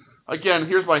 Again,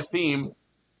 here's my theme.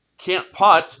 Can't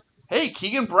putt. Hey,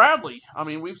 Keegan Bradley. I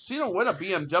mean, we've seen him win a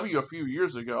BMW a few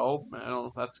years ago. I don't know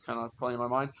if that's kind of playing in my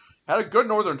mind. Had a good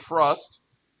Northern Trust.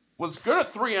 Was good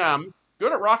at 3M.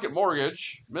 Good at Rocket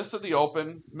Mortgage. Missed at the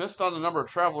Open. Missed on the number of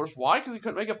Travelers. Why? Because he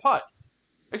couldn't make a putt.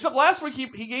 Except last week,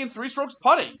 he gained 3 strokes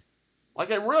putting. Like,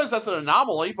 I realize that's an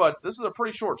anomaly, but this is a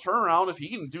pretty short turnaround. If he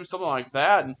can do something like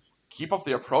that and keep up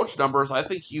the approach numbers, I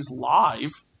think he's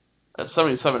live at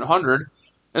 7,700.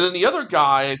 And then the other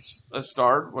guy I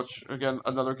starred, which, again,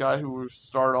 another guy who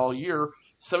starred all year,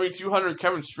 7,200,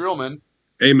 Kevin Streelman.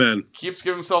 Amen. Keeps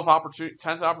giving himself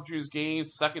 10th opportunities gained,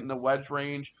 second in the wedge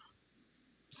range.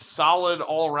 Solid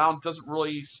all around. Doesn't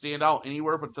really stand out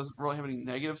anywhere, but doesn't really have any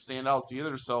negative standouts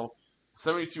either. So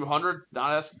 7,200,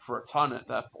 not asking for a ton at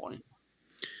that point.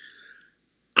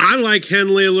 I like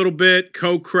Henley a little bit.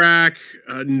 Kokrak.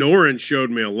 Noren showed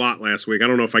me a lot last week. I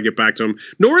don't know if I get back to him.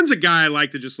 Noren's a guy I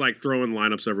like to just throw in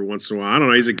lineups every once in a while. I don't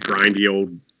know. He's a grindy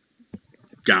old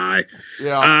guy.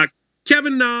 Yeah.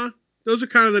 Kevin Na. Those are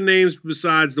kind of the names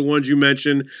besides the ones you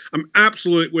mentioned. I'm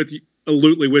absolutely with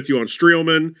you on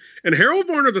Streelman. And Harold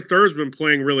Varner III has been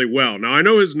playing really well. Now, I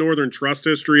know his Northern Trust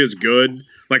history is good,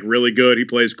 really good. He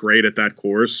plays great at that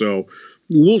course. So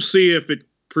we'll see if it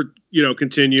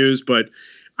continues. But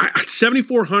at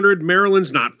 7,400,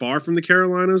 Maryland's not far from the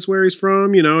Carolinas where he's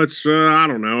from. It's I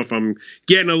don't know if I'm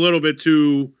getting a little bit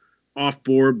too off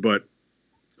board, but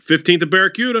 15th at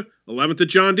Barracuda, 11th at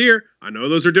John Deere. I know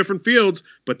those are different fields,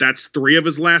 but that's 3 of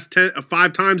his last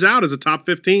 5 times out as a top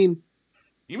 15.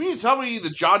 You mean to tell me the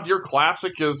John Deere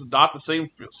Classic is not the same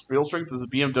field strength as the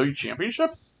BMW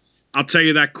Championship? I'll tell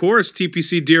you that course,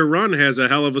 TPC Deere Run, has a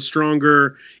hell of a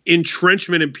stronger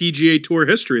entrenchment in PGA Tour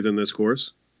history than this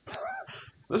course.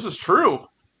 This is true.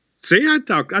 See, I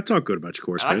talk good about your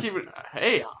course, man.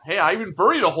 I even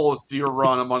buried a hole at Deere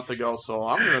Run a month ago, so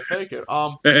I'm going to take it.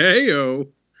 Hey-o.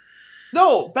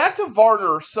 No, back to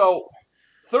Varner. So,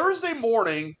 Thursday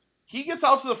morning, he gets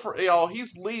out to the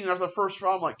he's leading after the first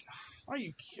round. I'm like, are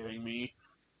you kidding me?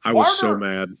 I was so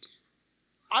mad.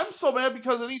 I'm so mad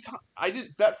because anytime I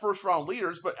didn't bet first round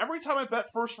leaders, but every time I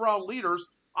bet first round leaders,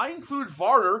 I include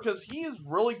Varner because he is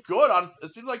really good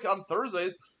it seems like on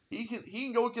Thursdays, he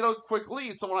can go get a quick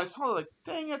lead. So when I saw it,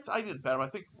 dang it, I didn't bet him. I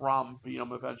think Rom beat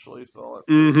him eventually, so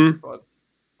that's but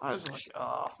I was like,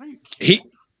 are you kidding?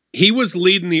 He was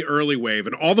leading the early wave,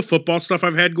 and all the football stuff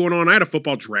I've had going on. I had a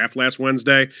football draft last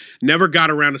Wednesday. Never got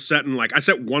around to setting, I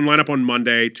set one lineup on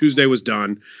Monday. Tuesday was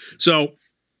done. So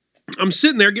I'm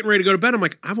sitting there getting ready to go to bed. I'm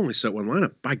like, I've only set one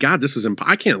lineup. By God,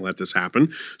 I can't let this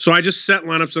happen. So I just set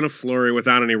lineups in a flurry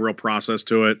without any real process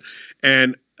to it.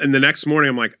 And the next morning,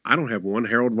 I'm like, I don't have one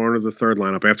Harold Varner III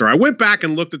lineup. After I went back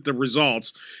and looked at the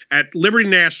results at Liberty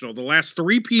National, the last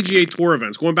 3 PGA Tour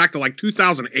events, going back to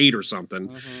 2008 or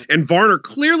something, and Varner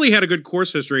clearly had a good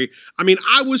course history. I mean,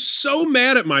 I was so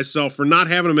mad at myself for not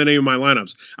having him in any of my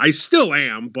lineups. I still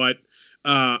am, but,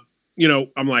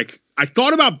 I'm like, I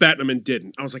thought about betting him and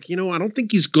didn't. I was like, I don't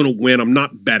think he's going to win. I'm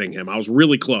not betting him. I was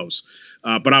really close,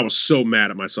 but I was so mad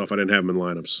at myself I didn't have him in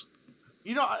lineups.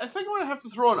 I think I'm going to have to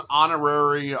throw an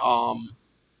honorary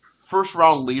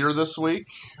first-round leader this week.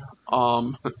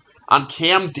 I on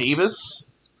Cam Davis.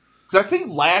 Because I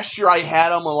think last year I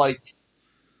had him like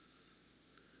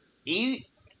 80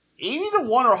 to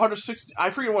 1 or 160. I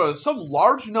forget what it was. Some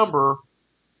large number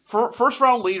for first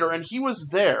round leader, and he was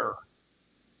there.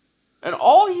 And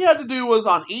all he had to do was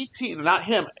on 18, not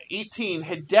him, 18,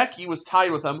 Hideki was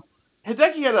tied with him.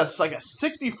 Hideki had a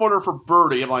 60-footer for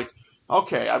birdie. I'm like,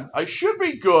 okay, I should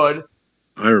be good.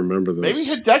 I remember this.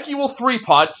 Maybe Hideki will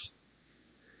 3-putt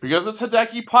because it's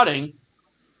Hideki putting.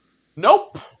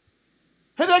 Nope.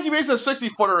 Hideki makes a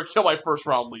 60-footer and kill my first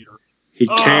round leader. He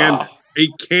canned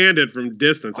it from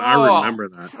distance. I remember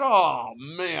that. Oh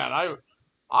man,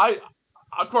 I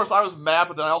of course I was mad,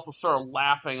 but then I also started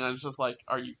laughing, and I was just like,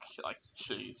 "Are you like,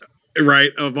 jeez?"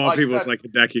 Right, of all people, it's like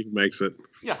Hideki makes it.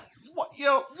 Yeah,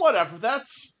 whatever.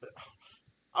 That's.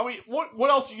 I mean, what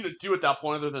else are you gonna do at that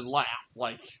point other than laugh?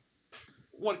 Like,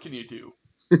 what can you do?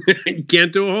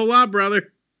 Can't do a whole lot,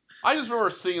 brother. I just remember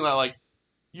seeing that, like,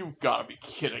 you've got to be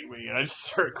kidding me, and I just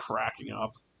started cracking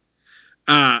up.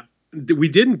 We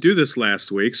didn't do this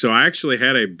last week, so I actually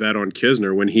had a bet on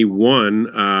Kisner when he won.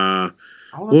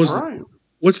 That's right.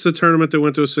 What's the tournament that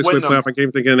went to a 6-way playoff? I can't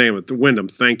even think of the name of it. The Wyndham,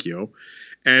 thank you.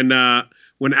 And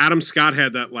when Adam Scott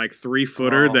had that like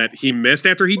 3-footer that he missed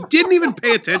after he didn't even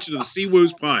pay attention to the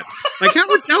Siwoo's putt. Like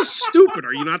how stupid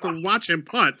are you not to watch him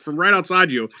putt from right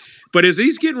outside you? But as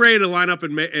he's getting ready to line up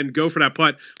and go for that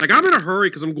putt, like I'm in a hurry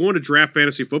because I'm going to draft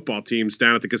fantasy football teams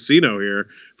down at the casino here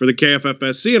for the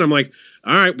KFFSC, and I'm like,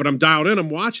 all right, but I'm dialed in, I'm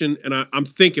watching, and I'm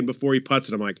thinking before he putts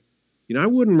it, I'm like, you know, I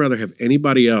wouldn't rather have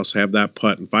anybody else have that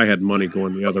putt if I had money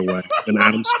going the other way than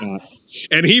Adam Scott.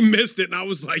 And he missed it, and I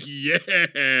was like, yeah.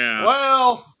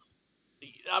 Well,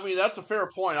 I mean, that's a fair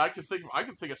point. I could think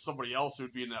of somebody else who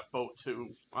would be in that boat too.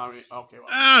 I mean, okay.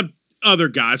 Well. Other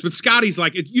guys, but Scotty's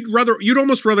like you'd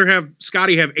almost rather have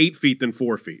Scotty have 8 feet than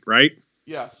 4 feet, right?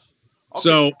 Yes. Okay.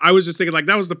 So I was just thinking like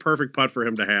that was the perfect putt for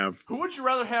him to have. Who would you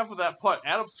rather have with that putt,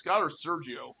 Adam Scott or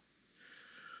Sergio?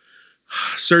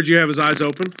 Sergio have his eyes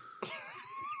open.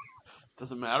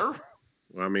 Does it matter?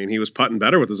 Well, I mean, he was putting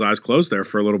better with his eyes closed there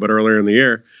for a little bit earlier in the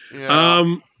year.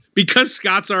 Yeah. Because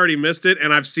Scott's already missed it,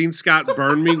 and I've seen Scott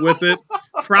burn me with it.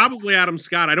 Probably Adam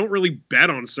Scott. I don't really bet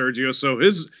on Sergio, so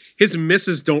his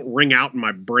misses don't ring out in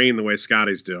my brain the way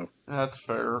Scotty's do. That's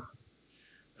fair.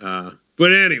 But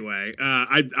anyway,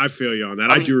 I feel you on that.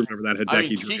 I do remember that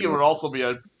Hideki. Keegan would also be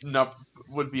a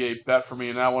bet for me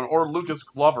in that one, or Lucas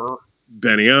Glover.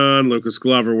 Benny on, Lucas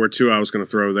Glover were two I was going to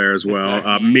throw there as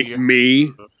well.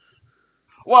 Me.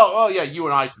 Well, yeah, you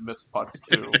and I can miss putts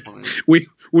too. I mean, we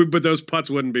but those putts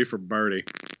wouldn't be for birdie,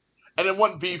 and it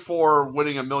wouldn't be for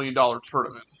winning $1 million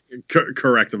tournament.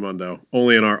 Correct, Amundo.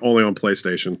 Only on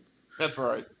PlayStation. That's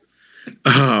right.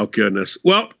 Oh goodness.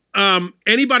 Well,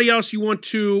 anybody else you want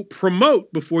to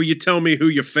promote before you tell me who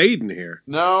you're fading here?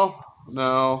 No,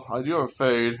 I do have a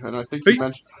fade, and I think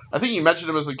you mentioned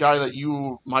him as a guy that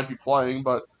you might be playing,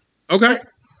 but okay.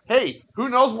 Hey, who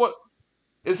knows what?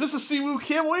 Is this a Siwoo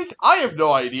Kim week? I have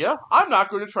no idea. I'm not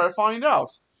going to try to find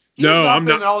out. He's not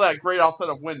been all that great outside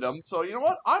of Wyndham, so you know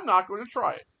what? I'm not going to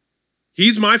try it.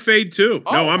 He's my fade too.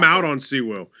 No, I'm out on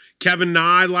Siwoo. Kevin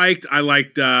Na I liked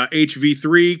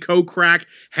HV3, Kokrak,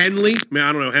 Henley. I mean,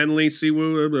 I don't know, Henley,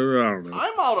 Siwoo, I don't know.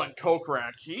 I'm out on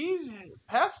Kokrak.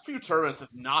 Past few tournaments have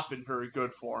not been very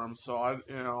good for him, so I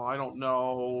don't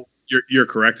know. You're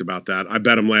correct about that. I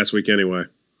bet him last week anyway.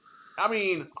 I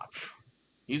mean,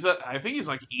 I think he's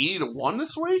like 80 to 1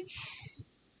 this week.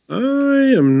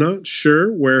 I am not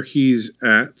sure where he's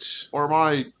at. Or am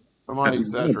I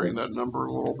exaggerating that number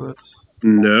a little bit?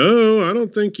 No, I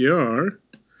don't think you are.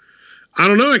 I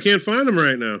don't know. I can't find him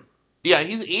right now. Yeah,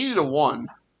 he's 80 to 1.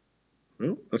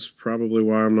 Well, that's probably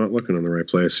why I'm not looking in the right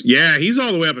place. Yeah, he's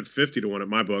all the way up at 50 to 1 at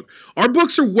my book. Our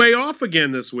books are way off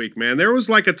again this week, man. There was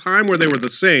like a time where they were the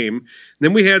same. And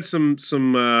then we had some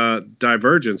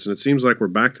divergence, and it seems like we're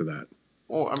back to that.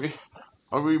 Well,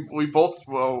 I mean, we both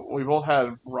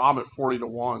had Rom at 40 to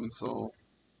 1, so.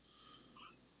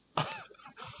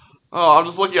 Oh, I'm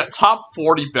just looking at top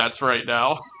 40 bets right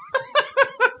now.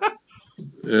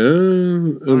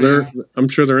 I'm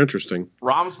sure they're interesting.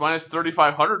 Rom's minus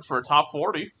 3,500 for a top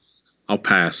 40. I'll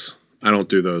pass. I don't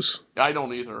do those. I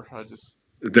don't either.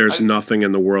 There's nothing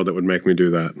in the world that would make me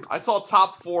do that. I saw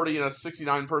top 40 in a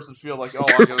 69-person field. Like,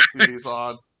 I'm going to see these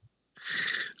odds.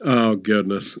 Oh,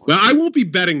 goodness. Well, I won't be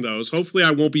betting those. Hopefully,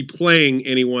 I won't be playing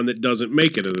anyone that doesn't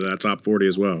make it into that top 40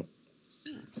 as well.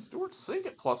 Stuart Sink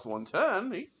at plus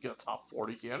 110. He can get a top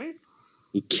 40, can't he?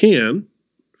 He can.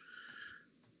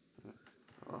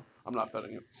 I'm not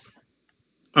betting it.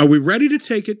 Are we ready to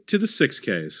take it to the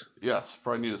 6Ks? Yes,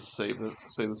 probably need to save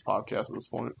this podcast at this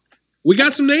point. We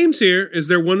got some names here. Is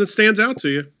there one that stands out to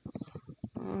you?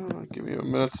 Give me a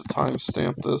minute to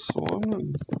timestamp this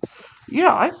one.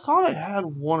 Yeah, I thought I had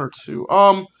one or two.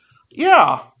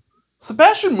 Yeah.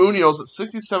 Sebastian Munoz at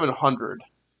 6,700.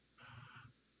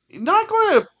 Not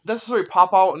going to necessarily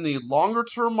pop out in the longer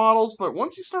term models, but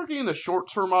once you start getting the short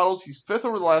term models, he's 5th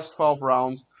over the last 12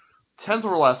 rounds, 10th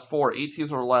over the last 4,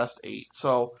 18th over the last 8.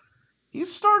 So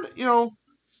he's started,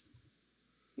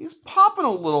 he's popping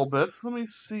a little bit. So let me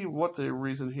see what the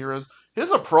reason here is.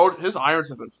 His approach, his irons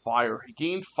have been fire. He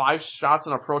gained 5 shots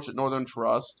in approach at Northern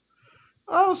Trust.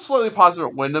 Was slightly positive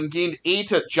at Wyndham. Gained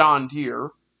 8 at John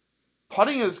Deere.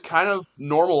 Putting is kind of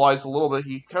normalized a little bit.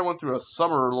 He kind of went through a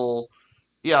summer little.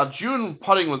 Yeah, June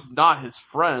putting was not his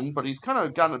friend, but he's kind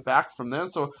of gotten it back from then.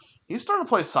 So he's starting to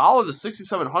play solid at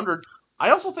 6,700. I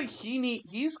also think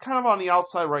he's kind of on the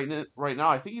outside right now.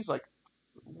 I think he's like,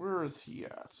 where is he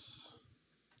at?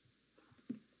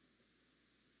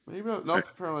 Maybe no.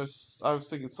 Apparently, I was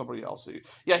thinking somebody else.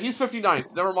 Yeah, he's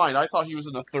 59th. Never mind. I thought he was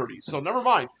in the 30s. So never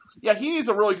mind. Yeah, he needs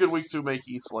a really good week to make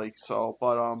East Lake. So,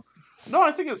 but no,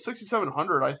 I think at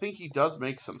 6,700, I think he does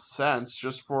make some sense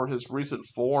just for his recent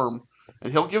form,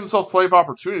 and he'll give himself plenty of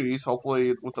opportunities.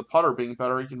 Hopefully, with the putter being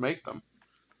better, he can make them.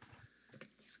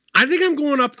 I think I'm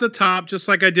going up the top just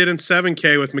like I did in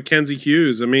 7K with Mackenzie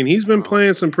Hughes. I mean, he's been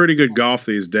playing some pretty good golf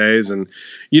these days, and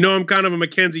I'm kind of a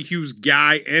Mackenzie Hughes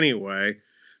guy anyway.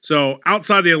 So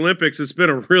outside the Olympics, it's been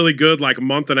a really good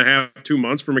month and a half, 2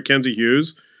 months for Mackenzie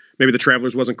Hughes. Maybe the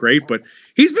Travelers wasn't great, but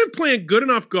he's been playing good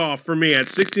enough golf for me at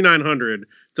 6,900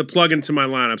 to plug into my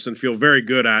lineups and feel very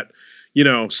good at,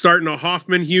 starting a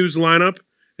Hoffman Hughes lineup.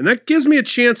 And that gives me a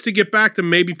chance to get back to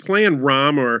maybe playing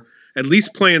Rahm or at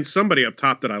least playing somebody up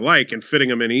top that I like and fitting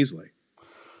them in easily.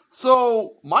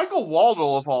 So Michael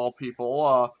Waldo, of all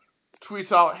people,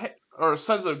 tweets out, or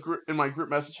sends in my group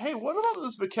message, hey, what about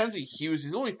this Mackenzie Hughes?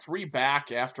 He's only 3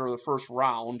 back after the first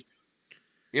round.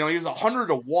 He was 100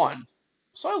 to 1.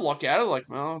 So I look at it like,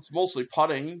 well, it's mostly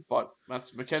putting, but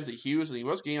that's Mackenzie Hughes, and he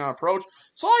was getting on approach.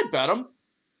 So I bet him.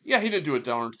 Yeah, he didn't do a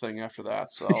darn thing after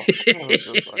that. So it was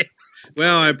just like,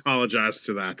 well, I apologize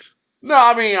to that. No,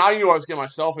 I mean, I knew I was getting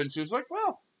myself into. It's like,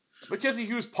 well, Mackenzie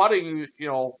Hughes putting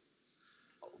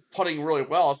really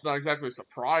well. It's not exactly a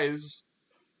surprise.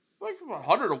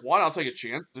 100 to 1, I'll take a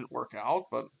chance. Didn't work out,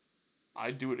 but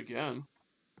I'd do it again.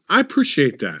 I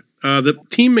appreciate that. The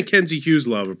Team Mackenzie Hughes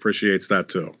love appreciates that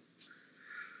too.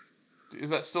 Is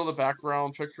that still the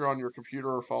background picture on your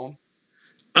computer or phone?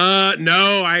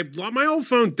 No, my old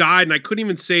phone died and I couldn't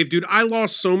even save. Dude, I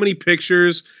lost so many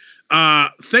pictures.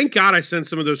 Thank God I sent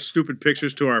some of those stupid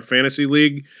pictures to our fantasy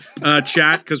league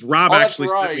chat because Rob actually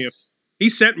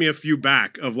sent me a few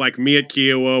back of me at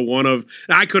Kiowa.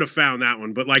 I could have found that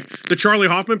one, but the Charlie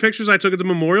Hoffman pictures I took at the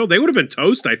Memorial, they would have been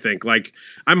toast. I think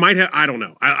I might have. I don't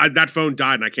know. That phone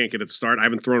died and I can't get it to start. I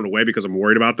haven't thrown it away because I'm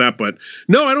worried about that. But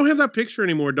no, I don't have that picture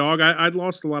anymore, dog. I'd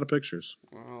lost a lot of pictures.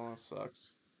 Oh, that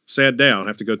sucks. Sad day. I'll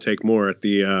have to go take more at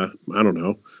the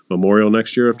Memorial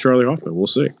next year of Charlie Hoffman. We'll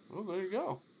see. Well, there you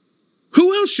go.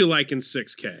 Who else you like in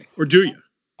 6K, or do you?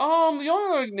 The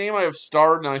only name I have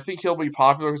starred, and I think he'll be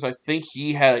popular because I think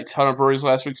he had a ton of birdies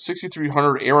last week.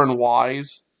 6,300, Aaron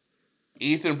Wise.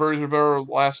 8th in birdies or better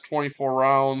last 24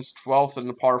 rounds. 12th in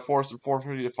the par 4s and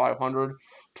 450 to 500.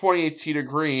 28th tee to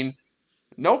green.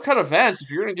 No cut events. If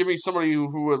you're going to give me somebody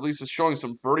who at least is showing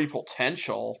some birdie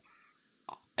potential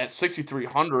at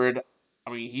 6,300, I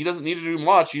mean, he doesn't need to do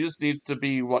much. He just needs to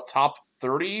be, top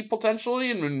 30 potentially,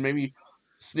 and maybe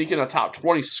sneak in a top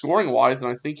 20 scoring wise,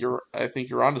 and I think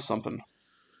you're onto something.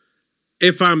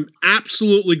 If I'm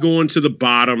absolutely going to the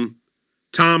bottom,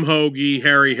 Tom Hoagie,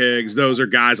 Harry Higgs, those are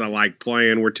guys I like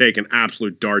playing. We're taking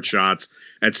absolute dart shots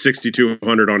at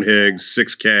 6,200 on Higgs,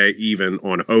 6K even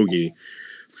on Hoagie.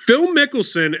 Phil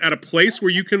Mickelson at a place where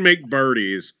you can make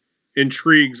birdies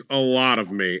intrigues a lot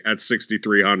of me at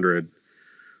 6,300.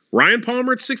 Ryan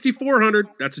Palmer at 6,400.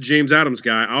 That's a James Adams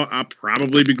guy. I'll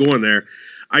probably be going there.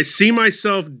 I see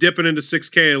myself dipping into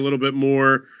 6K a little bit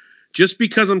more just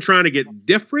because I'm trying to get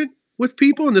different with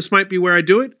people, and this might be where I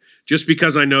do it, just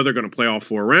because I know they're going to play all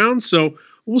 4 rounds. So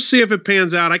we'll see if it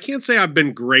pans out. I can't say I've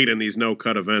been great in these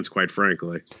no-cut events, quite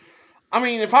frankly. I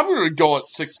mean, if I'm going to go at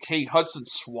 6K, Hudson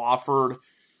Swafford,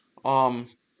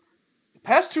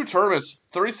 past 2 tournaments,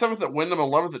 37th at Wyndham,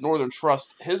 11th at Northern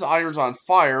Trust, his iron's on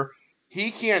fire.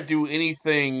 He can't do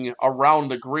anything around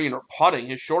the green or putting.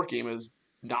 His short game has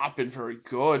not been very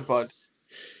good, but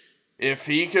if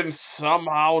he can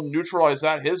somehow neutralize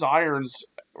that, his irons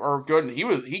are good. And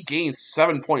he gained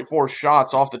 7.4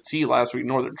 shots off the tee last week,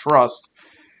 Northern Trust.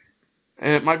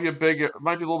 And it might be a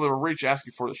little bit of a reach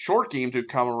asking for the short game to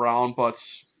come around, but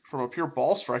from a pure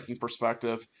ball striking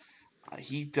perspective,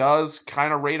 he does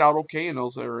kind of rate out okay in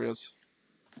those areas.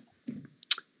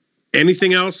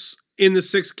 Anything else in the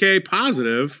 6K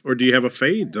positive, or do you have a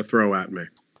fade to throw at me?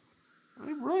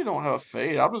 I really don't have a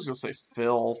fade. I was going to say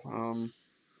Phil.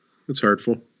 It's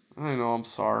hurtful. I know, I'm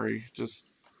sorry.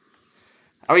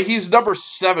 I mean, he's number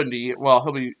 70.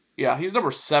 Well, he's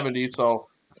number 70, so,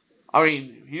 I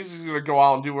mean, he's going to go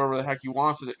out and do whatever the heck he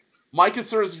wants. My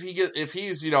concern is if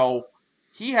he's,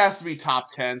 he has to be top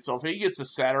 10, so if he gets to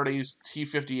Saturday's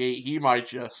T58, he might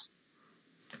just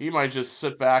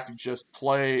sit back and just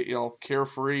play,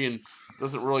 carefree and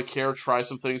doesn't really care, try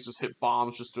some things, just hit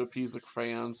bombs just to appease the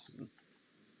fans.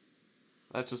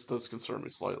 That just does concern me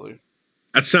slightly.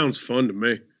 That sounds fun to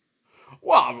me.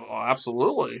 Well,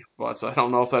 absolutely, but I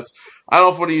don't know if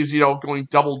when he's going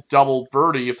double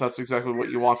birdie, if that's exactly what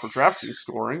you want for DraftKings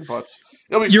scoring. But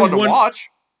it'll be fun to watch.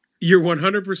 You're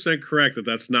 100% correct that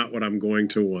that's not what I'm going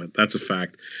to want. That's a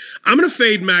fact. I'm going to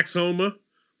fade Max Homa.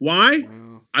 Why? Yeah.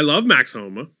 I love Max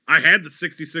Homa. I had the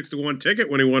 66-1 ticket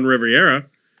when he won Riviera,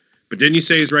 but didn't you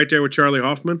say he's right there with Charlie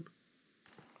Hoffman?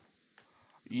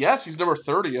 Yes, he's number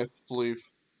 30, I believe.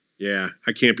 Yeah,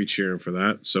 I can't be cheering for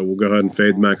that, so we'll go ahead and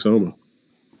fade Max Homa.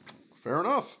 Fair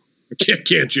enough. I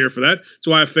can't cheer for that. That's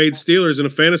why I fade Steelers in a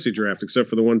fantasy draft, except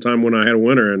for the one time when I had a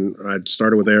winner and I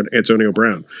started with Antonio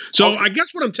Brown. So I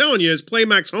guess what I'm telling you is play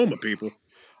Max Homa, people.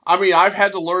 I mean, I've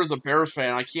had to learn as a Bears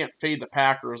fan, I can't fade the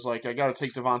Packers. Like, I got to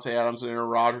take Devontae Adams and Aaron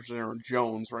Rodgers and Aaron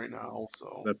Jones right now.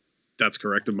 So that's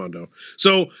correct, Amundo.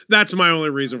 So that's my only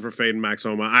reason for fading Max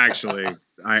Homa.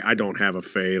 I don't have a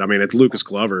fade. I mean, it's Lucas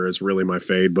Glover is really my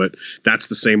fade, but that's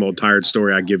the same old tired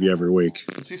story I give you every week.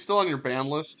 Is he still on your ban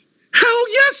list? Hell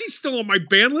yes, he's still on my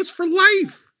ban list for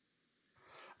life.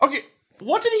 Okay,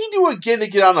 what did he do again to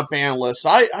get on the ban list?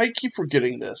 I keep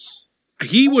forgetting this.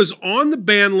 He was on the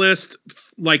ban list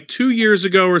like 2 years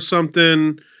ago or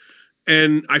something,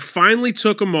 and I finally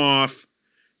took him off.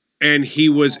 And he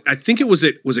was, I think it was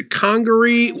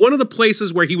Congaree, one of the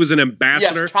places where he was an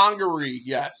ambassador. Yes, Congaree,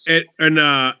 yes. Or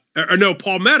no,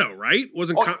 Palmetto, right?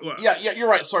 Yeah, you're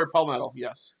right. Sorry, Palmetto,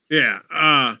 yes. Yeah,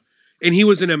 and he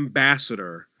was an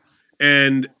ambassador,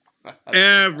 and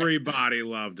everybody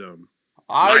loved him,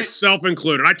 myself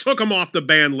included. I took him off the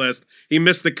ban list. He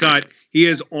missed the cut. He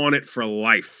is on it for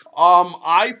life.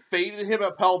 I faded him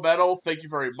at Palmetto. Thank you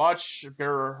very much.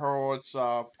 Bear Horowitz,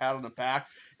 pat on the back.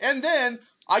 And then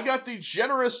I got the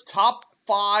generous top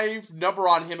 5 number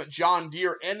on him at John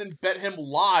Deere and then bet him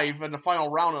live in the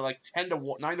final round at like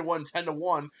 10-1, 9-1,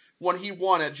 10-1 when he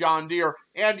won at John Deere.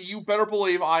 And you better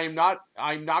believe I'm not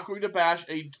going to bash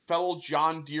a fellow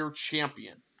John Deere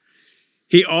champion.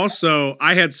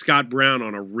 I had Scott Brown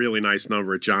on a really nice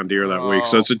number at John Deere that week,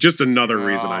 so it's just another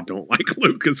reason I don't like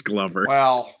Lucas Glover.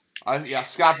 Well,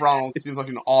 Scott Brown seems like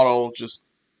an auto just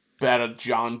bet at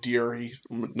John Deere. He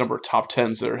number top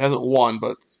 10s there. Hasn't won,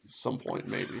 but at some point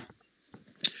maybe.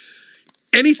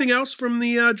 Anything else from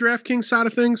the DraftKings side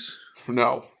of things?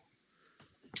 No.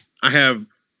 I have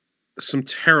some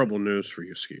terrible news for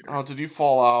you, Skeeter. Oh, did you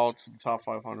fall out to the top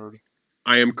 500?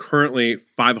 I am currently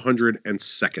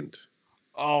 502nd.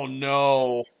 Oh,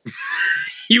 no.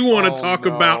 You want to talk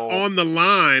about on the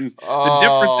line. The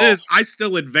difference is I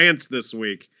still advanced this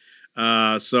week.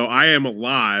 So I am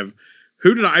alive.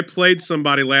 I played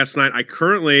somebody last night.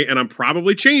 And I'm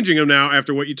probably changing him now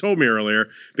after what you told me earlier,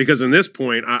 because in this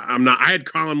point, I'm not. I had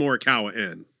Colin Morikawa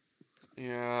in.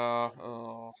 Yeah.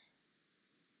 Oh.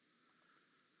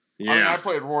 Yeah. I mean, I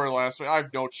played Rory last week. I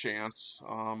have no chance.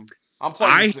 I'm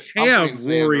playing. I have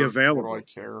Rory available. What do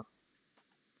I care?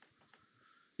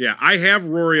 Yeah, I have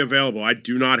Rory available. I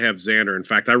do not have Xander. In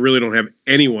fact, I really don't have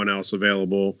anyone else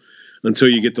available until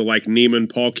you get to like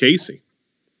Neiman, Paul Casey.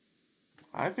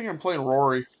 I think I'm playing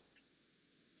Rory.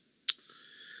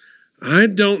 I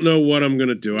don't know what I'm going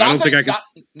to do. Not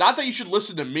that you should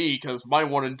listen to me, because my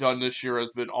one and done this year has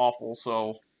been awful.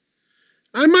 So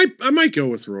I might go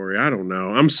with Rory. I don't know.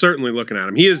 I'm certainly looking at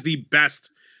him. He is the best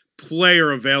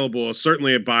player available,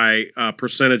 certainly by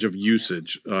percentage of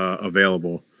usage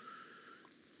available.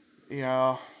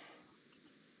 Yeah.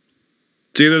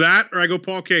 It's either that or I go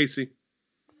Paul Casey.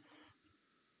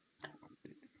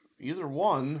 Either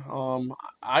one.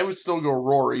 I would still go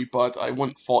Rory, but I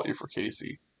wouldn't fault you for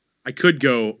Casey. I could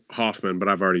go Hoffman, but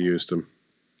I've already used him.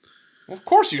 Well, of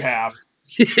course you have.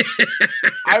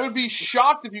 I would be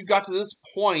shocked if you got to this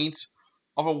point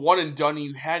of a one and done and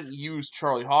you hadn't used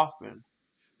Charlie Hoffman.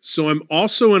 So I'm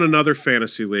also in another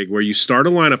fantasy league where you start a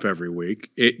lineup every week.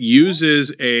 It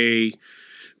uses a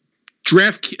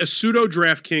pseudo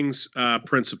DraftKings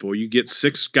principle. You get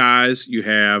 6 guys. You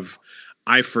have,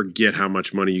 I forget how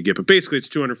much money you get, but basically it's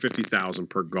 $250,000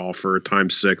 per golfer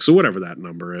times 6, so whatever that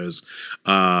number is.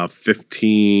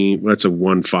 15. That's a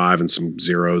 1, 5, and some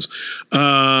zeros.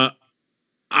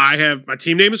 I my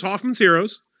team name is Hoffman's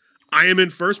Heroes. I am in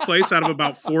first place out of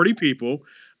about 40 people.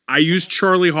 I use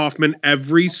Charlie Hoffman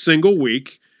every single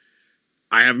week.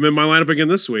 I have him in my lineup again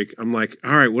this week. I'm like,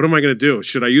 all right, what am I going to do?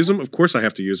 Should I use him? Of course I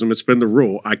have to use him. It's been the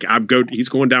rule. He's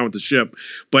going down with the ship.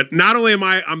 But not only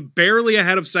I'm barely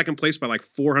ahead of second place by like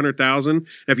 400,000. And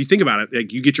if you think about it,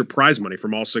 like, you get your prize money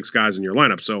from all 6 guys in your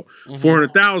lineup. So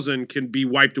 400,000 can be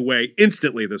wiped away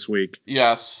instantly this week.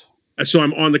 Yes. So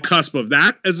I'm on the cusp of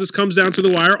that as this comes down to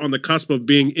the wire, on the cusp of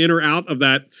being in or out of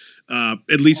that,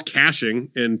 at least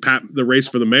cashing in the race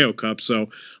for the Mayo Cup. So a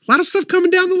lot of stuff coming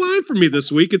down the line for me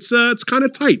this week. It's kind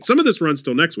of tight. Some of this runs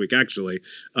till next week, actually.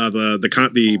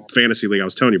 The fantasy league I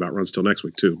was telling you about runs till next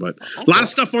week too. But a lot of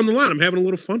stuff on the line. I'm having a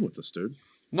little fun with this, dude.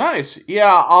 Nice.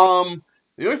 Yeah.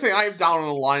 The only thing I have down on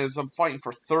the line is I'm fighting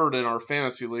for third in our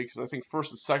fantasy league because I think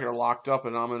first and second are locked up,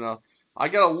 and I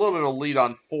got a little bit of a lead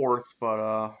on fourth,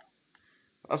 but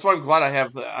that's why I'm glad I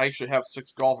actually have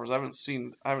 6 golfers. I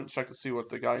haven't checked to see what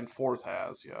the guy in fourth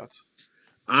has yet.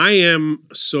 I am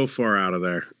so far out of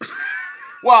there.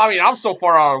 Well, I mean, I'm so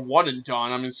far out of one and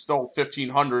done. I mean, still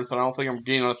 1,500th, and I don't think I'm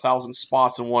gaining 1,000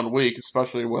 spots in 1 week,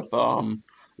 especially with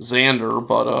Xander.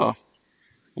 But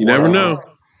you never know.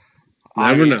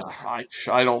 Never know. I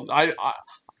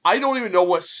don't even know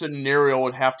what scenario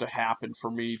would have to happen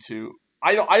for me to.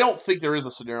 I don't think there is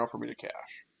a scenario for me to cash.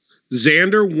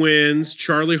 Xander wins.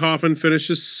 Charlie Hoffman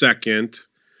finishes second.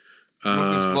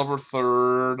 Lucas Glover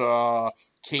third.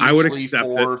 I would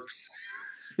accept fourth.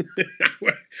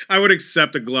 it. I would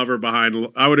accept a Glover behind.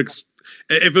 If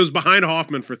it was behind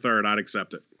Hoffman for third, I'd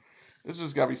accept it. This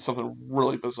has got to be something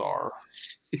really bizarre.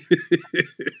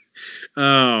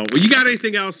 Well, you got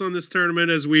anything else on this tournament?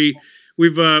 As we've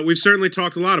certainly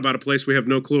talked a lot about a place we have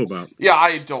no clue about. Yeah,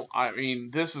 I don't. I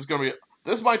mean, this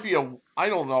might be I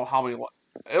don't know how many.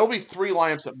 It'll be 3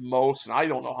 lineups at most, and I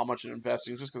don't know how much I'm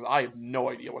investing just because I have no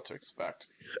idea what to expect.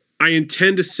 I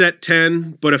intend to set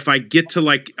 10, but if I get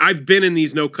to I've been in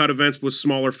these no-cut events with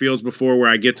smaller fields before where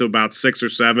I get to about 6 or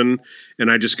 7, and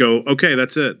I just go, okay,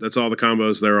 that's it. That's all the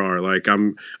combos there are. Like,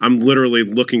 I'm literally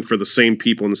looking for the same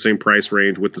people in the same price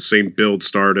range with the same build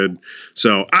started.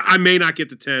 So I may not get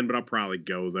to 10, but I'll probably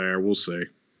go there. We'll see.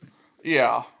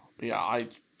 Yeah,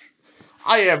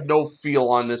 I have no feel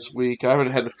on this week. I haven't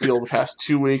had the feel the past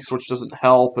 2 weeks, which doesn't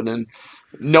help. And then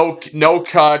no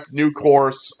cut, new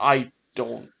course.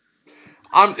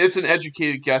 It's an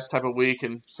educated guess type of week,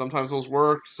 and sometimes those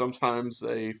work, sometimes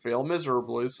they fail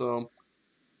miserably. So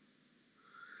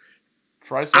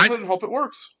try something and hope it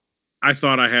works. I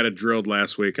thought I had it drilled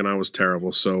last week, and I was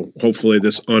terrible. So hopefully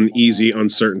this uneasy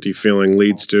uncertainty feeling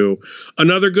leads to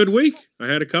another good week. I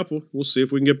had a couple. We'll see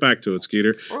if we can get back to it,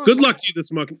 Skeeter. Well, good luck to you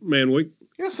this man week.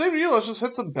 Yeah, same to you. Let's just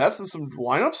hit some bets and some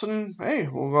lineups, and hey,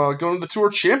 we'll go into the Tour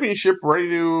Championship ready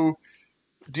to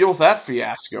deal with that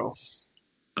fiasco.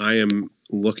 I am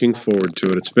looking forward to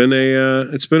it. It's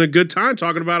been a good time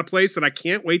talking about a place that I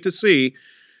can't wait to see.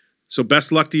 So best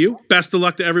of luck to you. Best of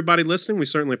luck to everybody listening. We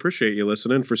certainly appreciate you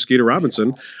listening. For Skeeter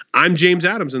Robinson, I'm James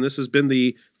Adams, and this has been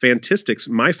the Fantistics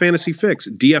My Fantasy Fix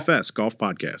DFS Golf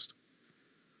Podcast.